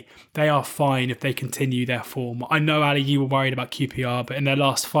say they are fine if they continue their form. I know, Ali, you were worried about QPR, but in their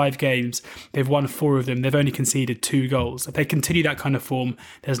last 5 games, they've won 4 of them. They've only conceded 2 goals. If they continue that kind of form,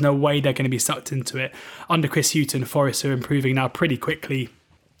 there's no way they're going to be sucked into it. Under Chris Hughton, Forest are improving now pretty quickly.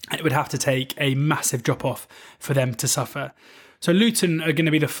 It would have to take a massive drop-off for them to suffer. So Luton are going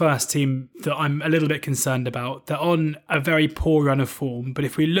to be the first team that I'm a little bit concerned about. They're on a very poor run of form, but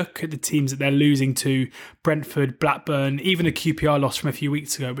if we look at the teams that they're losing to, Brentford, Blackburn, even a QPR loss from a few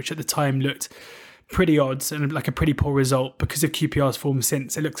weeks ago, which at the time looked pretty odds and like a pretty poor result because of QPR's form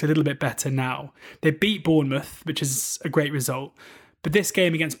since, it looks a little bit better now. They beat Bournemouth, which is a great result, but this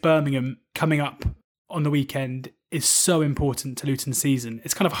game against Birmingham coming up on the weekend is so important to Luton's season.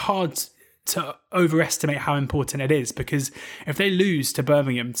 It's kind of hard to overestimate how important it is, because if they lose to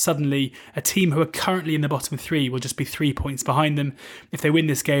Birmingham, suddenly a team who are currently in the bottom 3 will just be 3 points behind them. If they win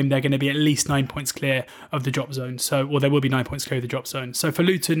this game, they're going to be at least 9 points clear of the drop zone. They will be 9 points clear of the drop zone. So for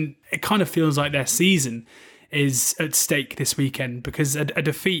Luton, it kind of feels like their season is at stake this weekend, because a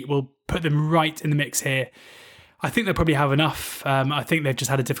defeat will put them right in the mix here. I think they'll probably have enough. I think they've just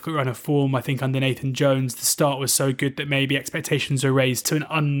had a difficult run of form. I think under Nathan Jones, the start was so good that maybe expectations are raised to an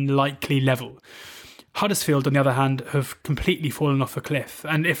unlikely level. Huddersfield, on the other hand, have completely fallen off a cliff.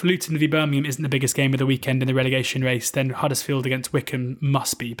 And if Luton v Birmingham isn't the biggest game of the weekend in the relegation race, then Huddersfield against Wycombe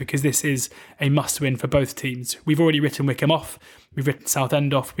must be, because this is a must-win for both teams. We've already written Wycombe off, we've written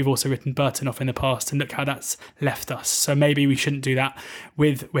Southend off, we've also written Burton off in the past, and look how that's left us. So maybe we shouldn't do that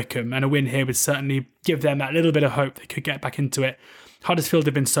with Wycombe, and a win here would certainly give them that little bit of hope they could get back into it. Huddersfield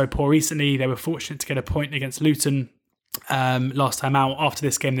have been so poor recently. They were fortunate to get a point against Luton last time out. After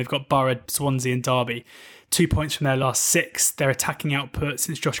this game, they've got Borough, Swansea and Derby. 2 points from their last 6. Their attacking output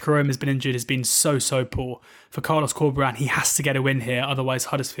since Josh Carome has been injured has been so poor. For Carlos Corberán, he has to get a win here, otherwise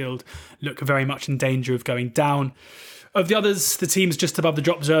Huddersfield look very much in danger of going down. Of the others, the teams just above the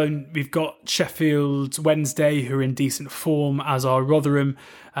drop zone, we've got Sheffield Wednesday, who are in decent form, as are Rotherham.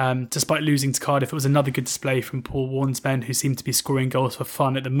 Despite losing to Cardiff, it was another good display from Paul Warne's men, who seem to be scoring goals for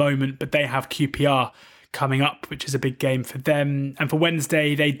fun at the moment, but they have QPR coming up, which is a big game for them. And for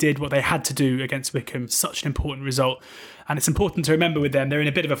Wednesday, they did what they had to do against Wycombe. Such an important result. And it's important to remember with them, they're in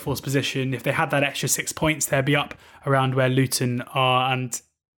a bit of a forced position. If they had that extra 6 points, they'd be up around where Luton are. And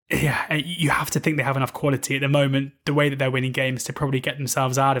yeah, you have to think they have enough quality at the moment, the way that they're winning games, to probably get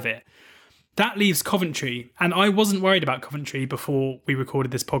themselves out of it. That leaves Coventry. And I wasn't worried about Coventry before we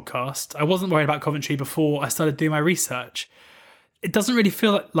recorded this podcast. I wasn't worried about Coventry before I started doing my research. It doesn't really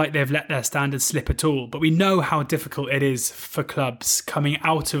feel like they've let their standards slip at all, but we know how difficult it is for clubs coming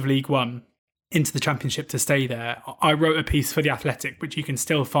out of League One into the Championship to stay there. I wrote a piece for The Athletic, which you can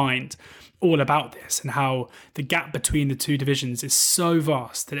still find, all about this, and how the gap between the two divisions is so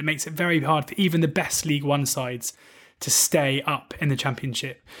vast that it makes it very hard for even the best League One sides to stay up in the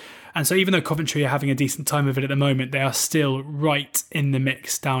Championship. And so even though Coventry are having a decent time of it at the moment, they are still right in the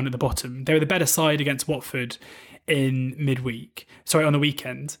mix down at the bottom. They were the better side against Watford on the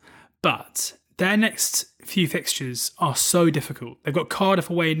weekend, but their next few fixtures are so difficult. They've got Cardiff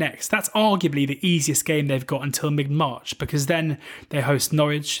away next. That's arguably the easiest game they've got until mid-March, because then they host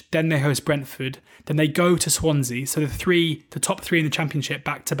Norwich, then they host Brentford, then they go to Swansea. So the top 3 in the Championship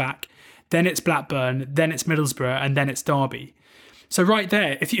back to back. Then it's Blackburn, then it's Middlesbrough, and then it's Derby. So right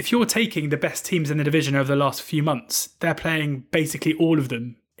there, if you're taking the best teams in the division over the last few months, they're playing basically all of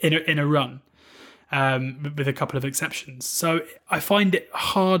them in a run. With a couple of exceptions. So I find it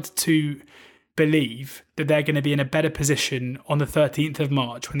hard to believe that they're going to be in a better position on the 13th of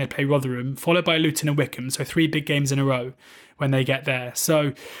March when they play Rotherham, followed by Luton and Wycombe, so 3 big games in a row when they get there.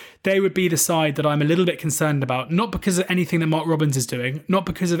 So they would be the side that I'm a little bit concerned about, not because of anything that Mark Robins is doing, not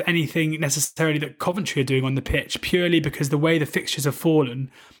because of anything necessarily that Coventry are doing on the pitch, purely because the way the fixtures have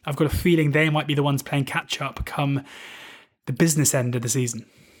fallen, I've got a feeling they might be the ones playing catch-up come the business end of the season.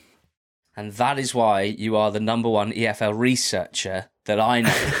 And that is why you are the number one EFL researcher that I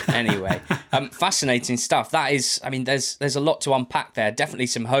know, anyway. Fascinating stuff. That is, I mean, there's a lot to unpack there. Definitely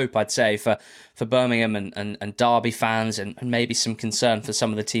some hope, I'd say, for Birmingham and Derby fans, and maybe some concern for some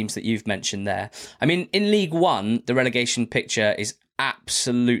of the teams that you've mentioned there. I mean, in League One, the relegation picture is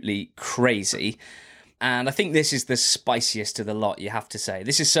absolutely crazy. And I think this is the spiciest of the lot, you have to say.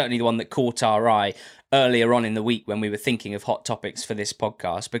 This is certainly the one that caught our eye earlier on in the week when we were thinking of hot topics for this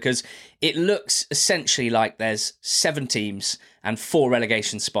podcast, because it looks essentially like there's 7 teams and 4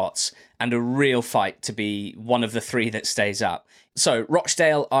 relegation spots and a real fight to be one of the 3 that stays up. So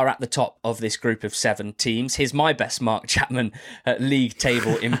Rochdale are at the top of this group of 7 teams. Here's my best Mark Chapman league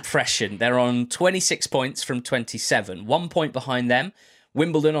table impression. They're on 26 points from 27, 1 point behind them.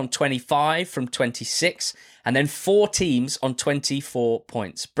 Wimbledon on 25 from 26, and then 4 teams on 24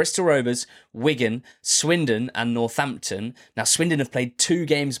 points. Bristol Rovers, Wigan, Swindon and Northampton. Now, Swindon have played 2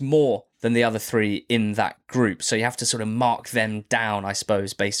 games more than the other 3 in that group, so you have to sort of mark them down, I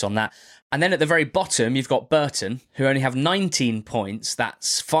suppose, based on that. And then at the very bottom, you've got Burton, who only have 19 points.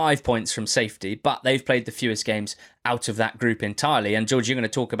 That's 5 points from safety, but they've played the fewest games out of that group entirely. And George, you're going to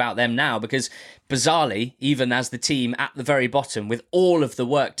talk about them now, because bizarrely, even as the team at the very bottom with all of the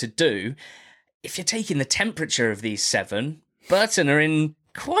work to do, if you're taking the temperature of these 7, Burton are in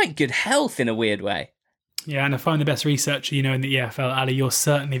quite good health in a weird way. Yeah, and if I'm the best researcher in the EFL, Ali, you're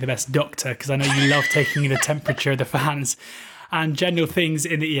certainly the best doctor, because I know you love taking the temperature of the fans and general things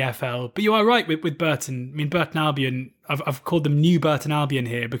in the EFL. But you are right with Burton. I mean, Burton Albion, I've called them New Burton Albion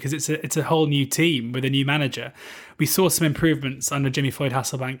here, because it's a whole new team with a new manager. We saw some improvements under Jimmy Floyd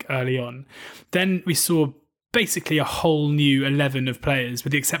Hasselbank early on. Then we saw basically a whole new 11 of players,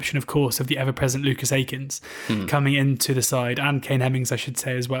 with the exception, of course, of the ever-present Lucas Akins coming into the side, and Kane Hemmings, I should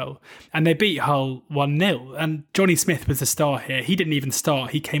say, as well. And they beat Hull 1-0. And Johnny Smith was the star here. He didn't even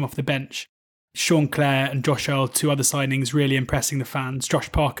start. He came off the bench. Sean Clare and Josh Earl, 2 other signings, really impressing the fans.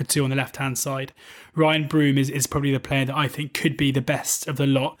 Josh Parker too on the left-hand side. Ryan Broom is probably the player that I think could be the best of the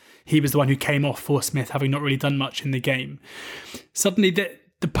lot. He was the one who came off for Smith, having not really done much in the game. Suddenly,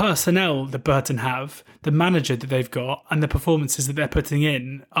 the personnel that Burton have, the manager that they've got, and the performances that they're putting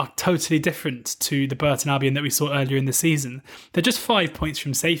in are totally different to the Burton Albion that we saw earlier in the season. They're just 5 points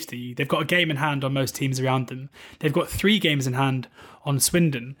from safety. They've got a game in hand on most teams around them. They've got 3 games in hand on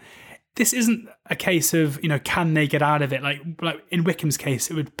Swindon. This isn't a case of, can they get out of it? Like in Wycombe's case,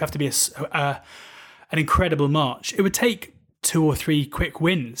 it would have to be an incredible march. It would take 2 or 3 quick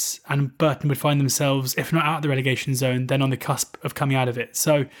wins and Burton would find themselves, if not out of the relegation zone, then on the cusp of coming out of it.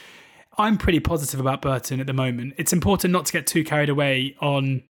 So I'm pretty positive about Burton at the moment. It's important not to get too carried away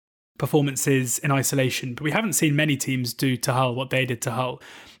on performances in isolation, but we haven't seen many teams do to Hull what they did to Hull.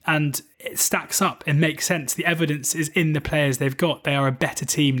 And it stacks up and makes sense. The evidence is in the players they've got. They are a better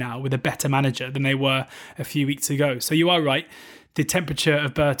team now with a better manager than they were a few weeks ago. So you are right. The temperature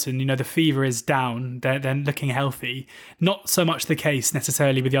of Burton, the fever is down. They're looking healthy. Not so much the case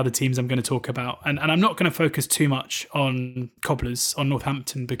necessarily with the other teams I'm going to talk about. And I'm not going to focus too much on Cobblers, on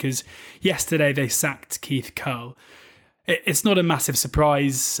Northampton, because yesterday they sacked Keith Curle. It's not a massive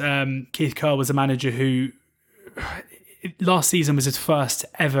surprise. Keith Curle was a manager who last season was his first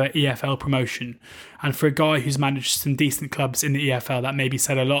ever EFL promotion. And for a guy who's managed some decent clubs in the EFL, that maybe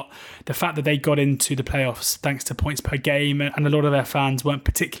said a lot. The fact that they got into the playoffs thanks to points per game, and a lot of their fans weren't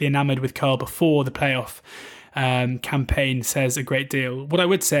particularly enamoured with Curle before the playoff campaign, says a great deal. What I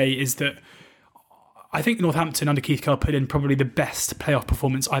would say is that I think Northampton under Keith Curle put in probably the best playoff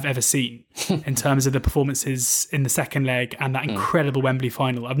performance I've ever seen in terms of the performances in the second leg and that incredible Wembley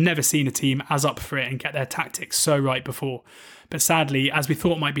final. I've never seen a team as up for it and get their tactics so right before. But sadly, as we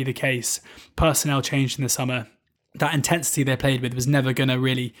thought might be the case, personnel changed in the summer. That intensity they played with was never going to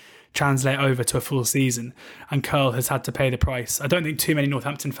really translate over to a full season, and Curle has had to pay the price. I don't think too many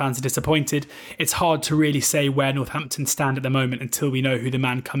Northampton fans are disappointed. It's hard to really say where Northampton stand at the moment until we know who the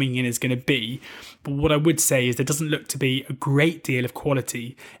man coming in is going to be. But what I would say is there doesn't look to be a great deal of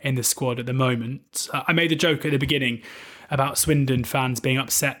quality in the squad at the moment. I made the joke at the beginning about Swindon fans being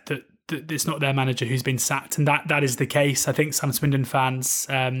upset that it's not their manager who's been sacked, and that is the case. I think some Swindon fans,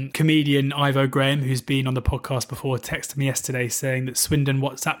 comedian Ivo Graham, who's been on the podcast before, texted me yesterday saying that Swindon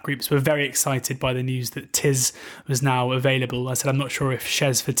WhatsApp groups were very excited by the news that Tiz was now available. I said I'm not sure if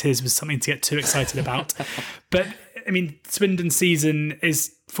Shez for Tiz was something to get too excited about. But I mean, Swindon's season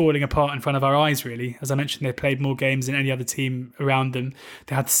is falling apart in front of our eyes, really. As I mentioned, they played more games than any other team around them.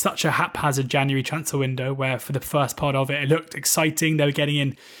 They had such a haphazard January transfer window where for the first part of it looked exciting. They were getting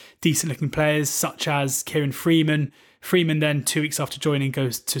in decent-looking players such as Kieran Freeman. Freeman then, 2 weeks after joining,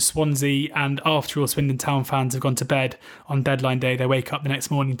 goes to Swansea, and after all Swindon Town fans have gone to bed on deadline day, they wake up the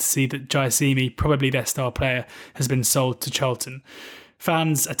next morning to see that Jayasimi, probably their star player, has been sold to Charlton.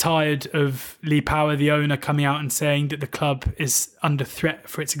 Fans are tired of Lee Power, the owner, coming out and saying that the club is under threat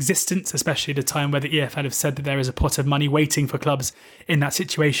for its existence, especially at a time where the EFL have said that there is a pot of money waiting for clubs in that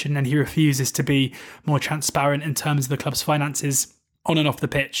situation, and he refuses to be more transparent in terms of the club's finances on and off the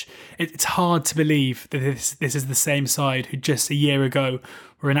pitch. It's hard to believe that this is the same side who just a year ago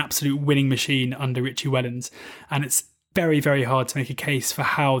were an absolute winning machine under Richie Wellens, and it's very, very hard to make a case for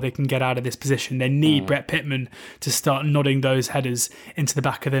how they can get out of this position. They need Brett Pittman to start nodding those headers into the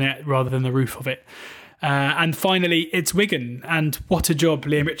back of the net rather than the roof of it. And finally, it's Wigan. And what a job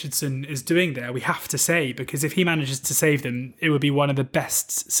Liam Richardson is doing there, we have to say, because if he manages to save them, it would be one of the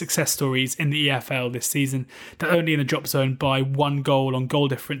best success stories in the EFL this season. They're only in the drop zone by 1 goal on goal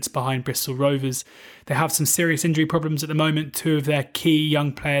difference behind Bristol Rovers. They have some serious injury problems at the moment. 2 of their key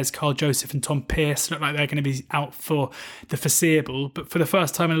young players, Carl Joseph and Tom Pearce, look like they're going to be out for the foreseeable. But for the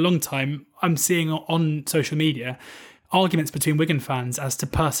first time in a long time, I'm seeing on social media arguments between Wigan fans as to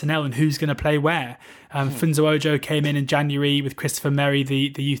personnel and who's going to play where. Funzo Ojo came in January with Christopher Merry,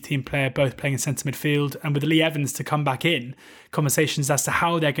 the youth team player, both playing in centre midfield, and with Lee Evans to come back in, conversations as to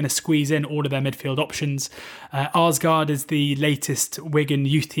how they're going to squeeze in all of their midfield options. Arsgaard is the latest Wigan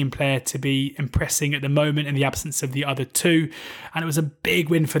youth team player to be impressing at the moment in the absence of the other 2, and it was a big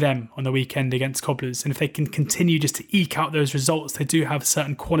win for them on the weekend against Cobblers. And if they can continue just to eke out those results, they do have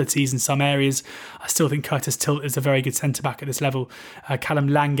certain qualities in some areas. I still think Curtis Tilt is a very good centre-back at this level. Callum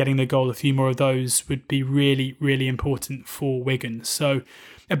Lang getting the goal, a few more of those would be really, really important for Wigan. So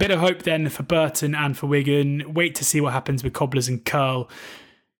a bit of hope then for Burton and for Wigan. Wait to see what happens with Cobblers and Curle.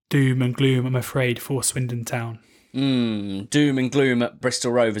 Doom and gloom, I'm afraid, for Swindon Town. Doom and gloom at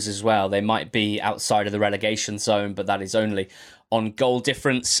Bristol Rovers as well. They might be outside of the relegation zone, but that is only on goal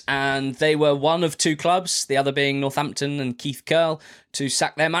difference. And they were one of 2 clubs, the other being Northampton and Keith Curle, to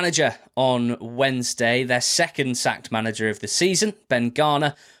sack their manager on Wednesday. Their second sacked manager of the season, Ben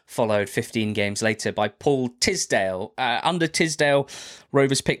Garner, followed 15 games later by Paul Tisdale. Under Tisdale,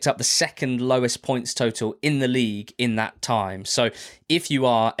 Rovers picked up the second lowest points total in the league in that time. So if you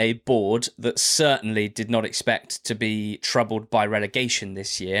are a board that certainly did not expect to be troubled by relegation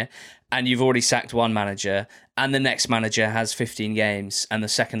this year, and you've already sacked one manager, and the next manager has 15 games and the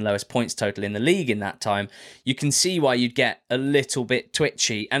second lowest points total in the league in that time, you can see why you'd get a little bit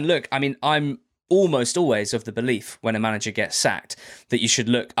twitchy. And look, I mean, I'm almost always of the belief when a manager gets sacked that you should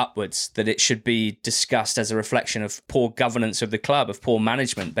look upwards, that it should be discussed as a reflection of poor governance of the club, of poor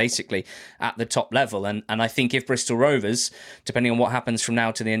management, basically, at the top level. And I think if Bristol Rovers, depending on what happens from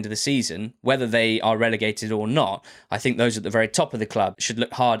now to the end of the season, whether they are relegated or not, I think those at the very top of the club should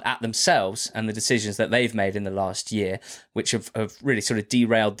look hard at themselves and the decisions that they've made in the last year, which have really sort of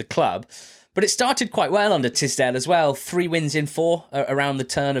derailed the club. But it started quite well under Tisdale as well. 3 wins in 4 around the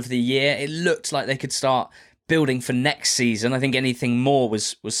turn of the year. It looked like they could start building for next season. I think anything more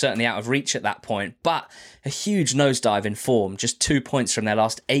was certainly out of reach at that point. But a huge nosedive in form. Just 2 points from their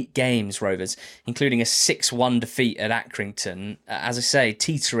last 8 games, Rovers, including a 6-1 defeat at Accrington. As I say,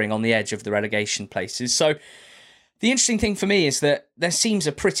 teetering on the edge of the relegation places. So the interesting thing for me is that there seems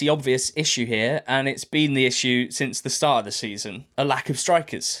a pretty obvious issue here, and it's been the issue since the start of the season, a lack of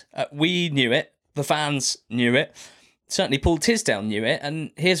strikers. We knew it, the fans knew it, certainly Paul Tisdale knew it,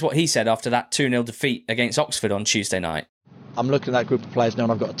 and here's what he said after that 2-0 defeat against Oxford on Tuesday night. I'm looking at that group of players now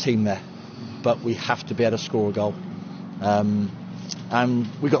and I've got a team there, but we have to be able to score a goal. And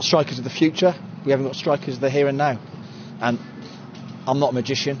we've got strikers of the future, we haven't got strikers of the here and now. And I'm not a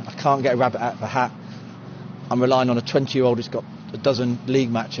magician, I can't get a rabbit out of a hat. I'm relying on a 20-year-old who's got a dozen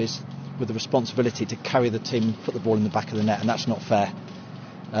league matches with the responsibility to carry the team and put the ball in the back of the net, and that's not fair.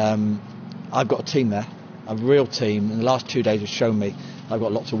 I've got a team there, a real team, and the last 2 days have shown me I've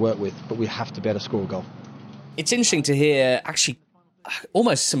got a lot to work with, but we have to be able to score a goal. It's interesting to hear, actually,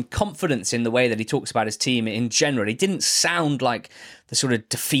 almost some confidence in the way that he talks about his team in general. He didn't sound like the sort of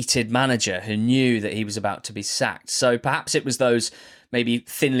defeated manager who knew that he was about to be sacked. So perhaps it was those maybe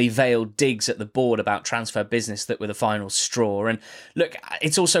thinly veiled digs at the board about transfer business that were the final straw. And look,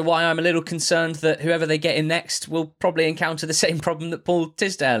 it's also why I'm a little concerned that whoever they get in next will probably encounter the same problem that Paul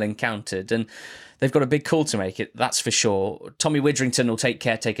Tisdale encountered. And they've got a big call to make, it, that's for sure. Tommy Widrington will take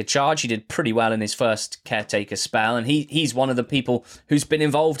caretaker charge. He did pretty well in his first caretaker spell, and he's one of the people who's been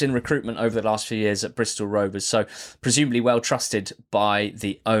involved in recruitment over the last few years at Bristol Rovers, so presumably well trusted by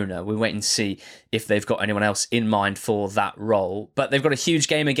the owner. We'll wait and see if they've got anyone else in mind for that role. But they've got a huge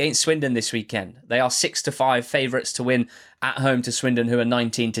game against Swindon this weekend. They are 6-5 favourites to win at home to Swindon, who are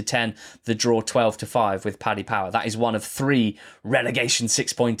 19-10, the draw 12-5 with Paddy Power. That is one of 3 relegation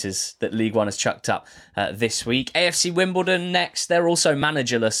 6-pointers that League One has chucked up this week. AFC Wimbledon next. They're also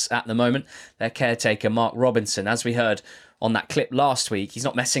managerless at the moment. Their caretaker, Mark Robinson, as we heard on that clip last week, he's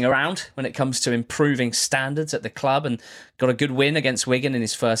not messing around when it comes to improving standards at the club, and got a good win against Wigan in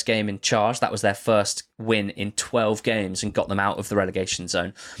his first game in charge. That was their first win in 12 games and got them out of the relegation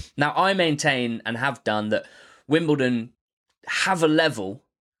zone. Now, I maintain and have done that Wimbledon have a level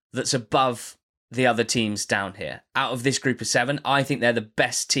that's above the other teams down here. Out of this group of 7, I think they're the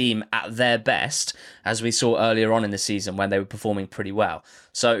best team at their best, as we saw earlier on in the season when they were performing pretty well.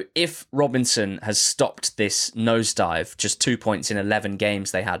 So if Robinson has stopped this nosedive, just 2 points in 11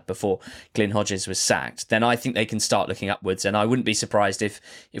 games they had before Glyn Hodges was sacked, then I think they can start looking upwards. And I wouldn't be surprised if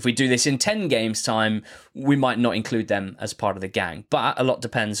we do this in 10 games' time, we might not include them as part of the gang. But a lot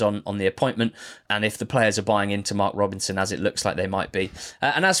depends on the appointment and if the players are buying into Mark Robinson, as it looks like they might be.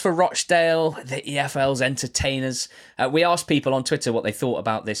 And as for Rochdale, the EFL's entertainers, we asked people on Twitter what they thought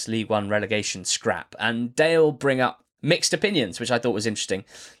about this League One relegation scrap, and Dale bring up mixed opinions, which I thought was interesting.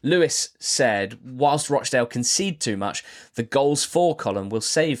 Lewis said, whilst Rochdale concede too much, the goals for column will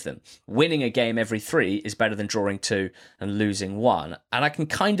save them. Winning a game every 3 is better than drawing 2 and losing 1. And I can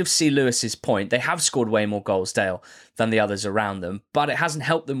kind of see Lewis's point. They have scored way more goals, Dale, than the others around them, but it hasn't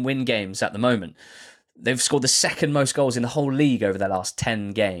helped them win games at the moment. They've scored the second most goals in the whole league over their last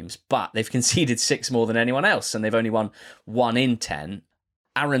 10 games, but they've conceded 6 more than anyone else, and they've only won 1 in 10.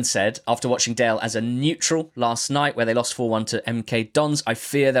 Aaron said, after watching Dale as a neutral last night where they lost 4-1 to MK Dons, I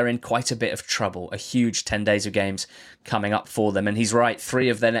fear they're in quite a bit of trouble. A huge 10 days of games coming up for them. And he's right, 3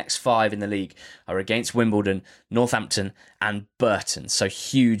 of their next 5 in the league are against Wimbledon, Northampton and Burton. So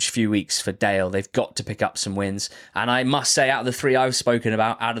huge few weeks for Dale. They've got to pick up some wins. And I must say, out of the three I've spoken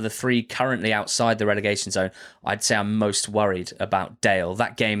about, out of the three currently outside the relegation zone, I'd say I'm most worried about Dale.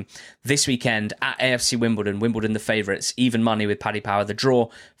 That game this weekend at AFC Wimbledon, Wimbledon the favourites, even money with Paddy Power, the draw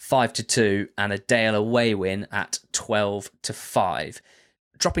 5-2 and a Dale away win at 12-5.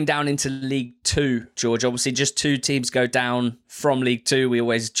 Dropping down into League Two, George, obviously just two teams go down from League Two. We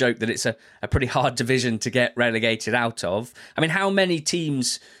always joke that it's a pretty hard division to get relegated out of. I mean, how many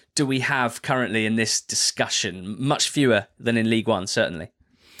teams do we have currently in this discussion? Much fewer than in League One, certainly.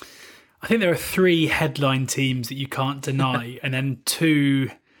 I think there are three headline teams that you can't deny, and then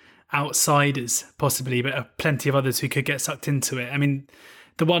two outsiders, possibly, but plenty of others who could get sucked into it. I mean,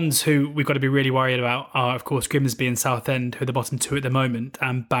 the ones who we've got to be really worried about are, of course, Grimsby and Southend, who are the bottom two at the moment,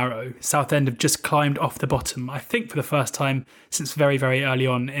 and Barrow. Southend have just climbed off the bottom, I think for the first time since very, very early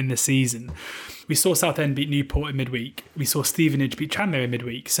on in the season. We saw Southend beat Newport in midweek. We saw Stevenage beat Tranmere in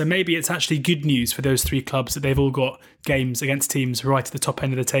midweek. So maybe it's actually good news for those three clubs that they've all got games against teams right at the top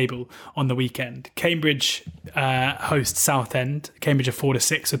end of the table on the weekend. Cambridge hosts Southend. Cambridge are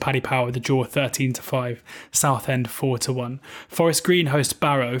 4-6 with Paddy Power, the draw 13-5. Southend 4-1. Forest Green host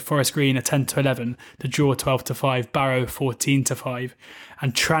Barrow. Forest Green are 10-11. The draw 12-5. Barrow 14-5.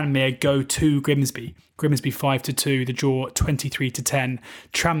 And Tranmere go to Grimsby. Grimsby 5-2, the draw 23-10,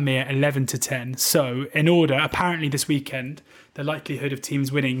 Tranmere 11-10. So, in order, apparently this weekend, the likelihood of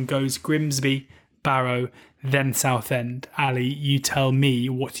teams winning goes Grimsby, Barrow, then Southend. Ali, you tell me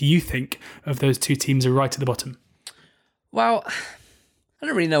what you think of those two teams are right at the bottom. Well, I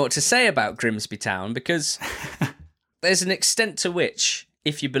don't really know what to say about Grimsby Town, because there's an extent to which,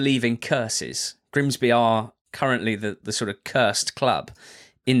 if you believe in curses, Grimsby are currently the sort of cursed club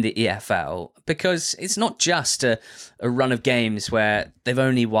in the EFL, because it's not just a run of games where they've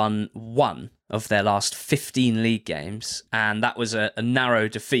only won one of their last 15 league games, and that was a narrow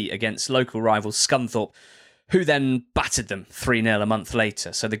defeat against local rival Scunthorpe, who then battered them 3-0 a month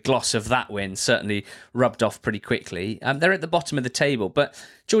later. So the gloss of that win certainly rubbed off pretty quickly. They're at the bottom of the table, but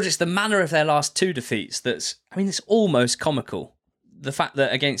George, it's the manner of their last two defeats it's almost comical. The fact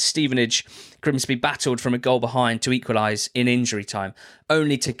that against Stevenage, Grimsby battled from a goal behind to equalise in injury time,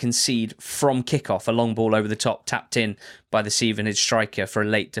 only to concede from kickoff a long ball over the top, tapped in by the Stevenage striker for a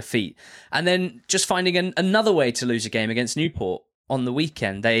late defeat. And then just finding another way to lose a game against Newport on the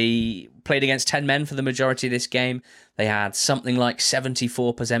weekend. They played against 10 men for the majority of this game. They had something like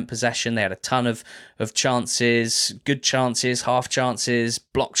 74% possession. They had a ton of chances, good chances, half chances,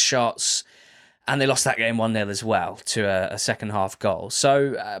 blocked shots. And they lost that game 1-0 as well to a second half goal.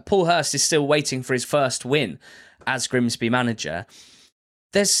 So Paul Hurst is still waiting for his first win as Grimsby manager.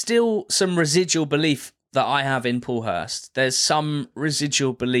 There's still some residual belief that I have in Paul Hurst. There's some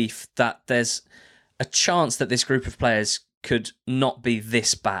residual belief that there's a chance that this group of players could not be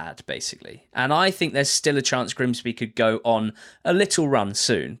this bad, basically. And I think there's still a chance Grimsby could go on a little run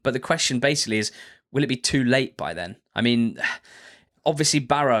soon. But the question basically is, will it be too late by then? I mean, obviously,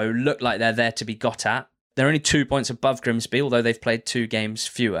 Barrow look like they're there to be got at. They're only 2 points above Grimsby, although they've played 2 games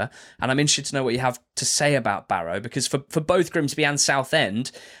fewer. And I'm interested to know what you have to say about Barrow, because for both Grimsby and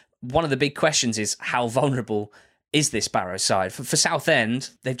Southend, one of the big questions is how vulnerable is this Barrow side? For Southend,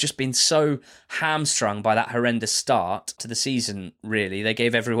 they've just been so hamstrung by that horrendous start to the season, really. They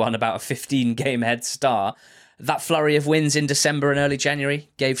gave everyone about a 15-game head start. That flurry of wins in December and early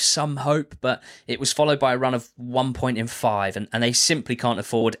January gave some hope, but it was followed by a run of 1 point in 5, and they simply can't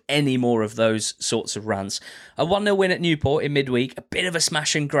afford any more of those sorts of runs. A 1-0 win at Newport in midweek, a bit of a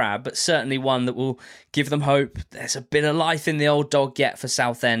smash and grab, but certainly one that will give them hope. There's a bit of life in the old dog yet for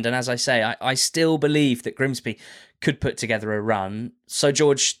Southend, and as I say, I still believe that Grimsby could put together a run. So,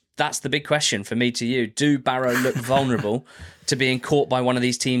 George, that's the big question for me to you. Do Barrow look vulnerable to being caught by one of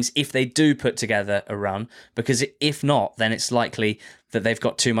these teams if they do put together a run? Because if not, then it's likely that they've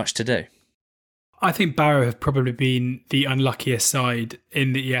got too much to do. I think Barrow have probably been the unluckiest side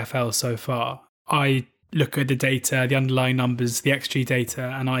in the EFL so far. I look at the data, the underlying numbers, the XG data,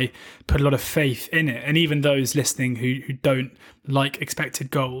 and I put a lot of faith in it. And even those listening who don't like expected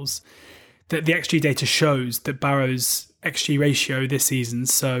goals, that the XG data shows that Barrow's XG ratio this season,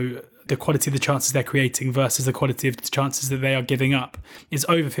 so the quality of the chances they're creating versus the quality of the chances that they are giving up, is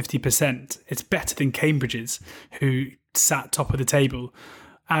over 50%. It's better than Cambridge's, who sat top of the table.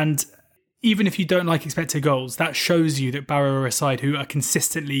 And even if you don't like expected goals, that shows you that Barrow are a side who are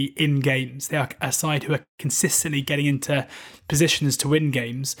consistently in games. They are a side who are consistently getting into positions to win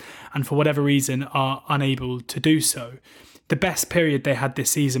games, and for whatever reason are unable to do so. The best period they had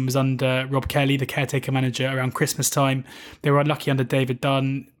this season was under Rob Kelly, the caretaker manager, around Christmas time. They were unlucky under David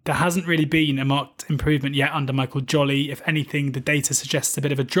Dunn. There hasn't really been a marked improvement yet under Michael Jolly. If anything, the data suggests a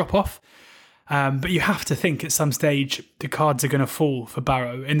bit of a drop-off. But you have to think at some stage the cards are going to fall for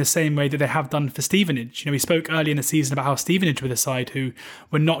Barrow in the same way that they have done for Stevenage. We spoke earlier in the season about how Stevenage were the side who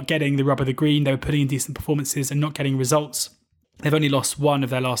were not getting the rub of the green. They were putting in decent performances and not getting results. They've only lost one of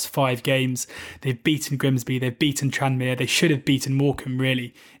their last 5 games. They've beaten Grimsby, they've beaten Tranmere. They should have beaten Morecambe,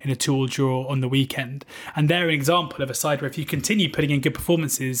 really, in a 2-2 draw on the weekend. And they're an example of a side where if you continue putting in good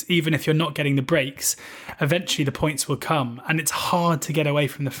performances, even if you're not getting the breaks, eventually the points will come. And it's hard to get away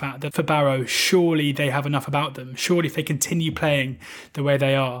from the fact that for Barrow, surely they have enough about them. Surely if they continue playing the way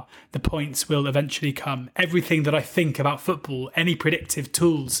they are, the points will eventually come. Everything that I think about football, any predictive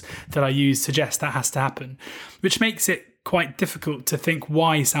tools that I use suggest that has to happen, which makes it quite difficult to think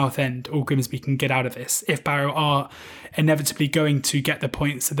why Southend or Grimsby can get out of this if Barrow are inevitably going to get the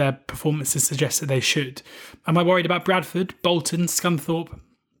points that their performances suggest that they should. Am I worried about Bradford, Bolton, Scunthorpe?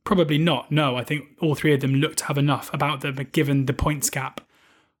 Probably not. No, I think all 3 of them look to have enough about them given the points gap.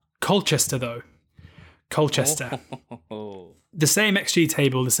 Colchester, though. Colchester. The same XG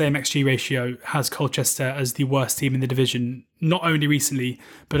table, the same XG ratio has Colchester as the worst team in the division, not only recently,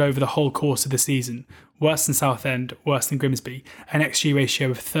 but over the whole course of the season. Worse than Southend, worse than Grimsby, an XG ratio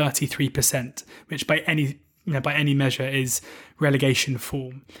of 33%, which by any measure is relegation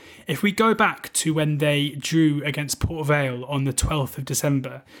form. If we go back to when they drew against Port Vale on the 12th of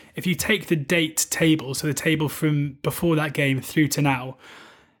December, if you take the date table, so the table from before that game through to now,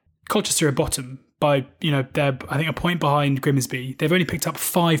 Colchester are bottom by, they're, I think, a point behind Grimsby. They've only picked up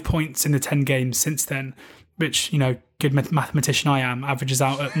 5 points in the 10 games since then, which, good mathematician I am, averages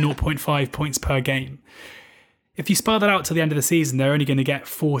out at 0.5 points per game. If you spell that out to the end of the season, they're only going to get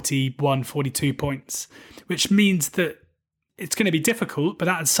 41, 42 points, which means that it's going to be difficult, but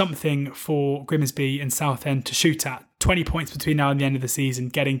that's something for Grimsby and Southend to shoot at. 20 points between now and the end of the season,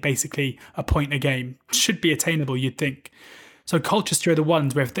 getting basically a point a game. Should be attainable, you'd think. So Colchester are the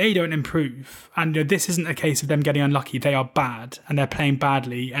ones where if they don't improve, and this isn't a case of them getting unlucky, they are bad and they're playing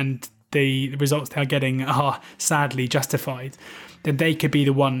badly and the results they are getting are sadly justified, then they could be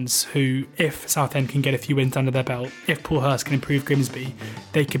the ones who, if Southend can get a few wins under their belt, if Paul Hurst can improve Grimsby,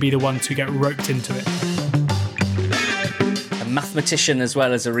 they could be the ones who get roped into it. A mathematician as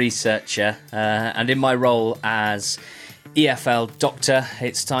well as a researcher, and in my role as EFL doctor,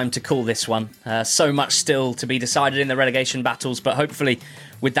 it's time to call this one. So much still to be decided in the relegation battles, but hopefully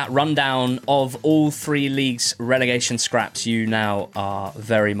with that rundown of all 3 leagues' relegation scraps, you now are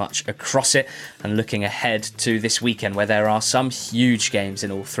very much across it and looking ahead to this weekend where there are some huge games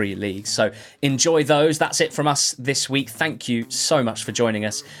in all 3 leagues. So enjoy those. That's it from us this week. Thank you so much for joining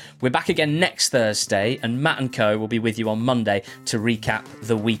us. We're back again next Thursday, and Matt and Co will be with you on Monday to recap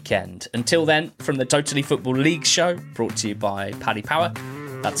the weekend. Until then, from the Totally Football League show, brought to you by Paddy Power,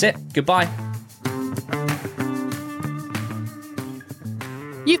 that's it. Goodbye.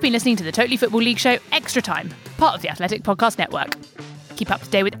 You've been listening to the Totally Football League show Extra Time, part of the Athletic Podcast Network. Keep up to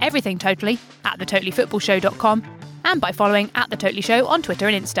date with everything Totally at thetotallyfootballshow.com and by following at The Totally Show on Twitter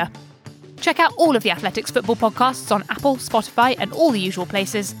and Insta. Check out all of the Athletics football podcasts on Apple, Spotify and all the usual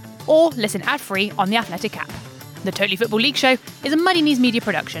places, or listen ad-free on the Athletic app. The Totally Football League show is a Muddy Knees Media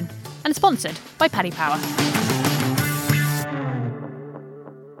production and sponsored by Paddy Power.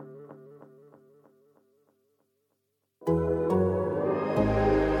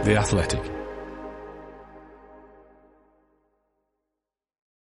 The Athletic.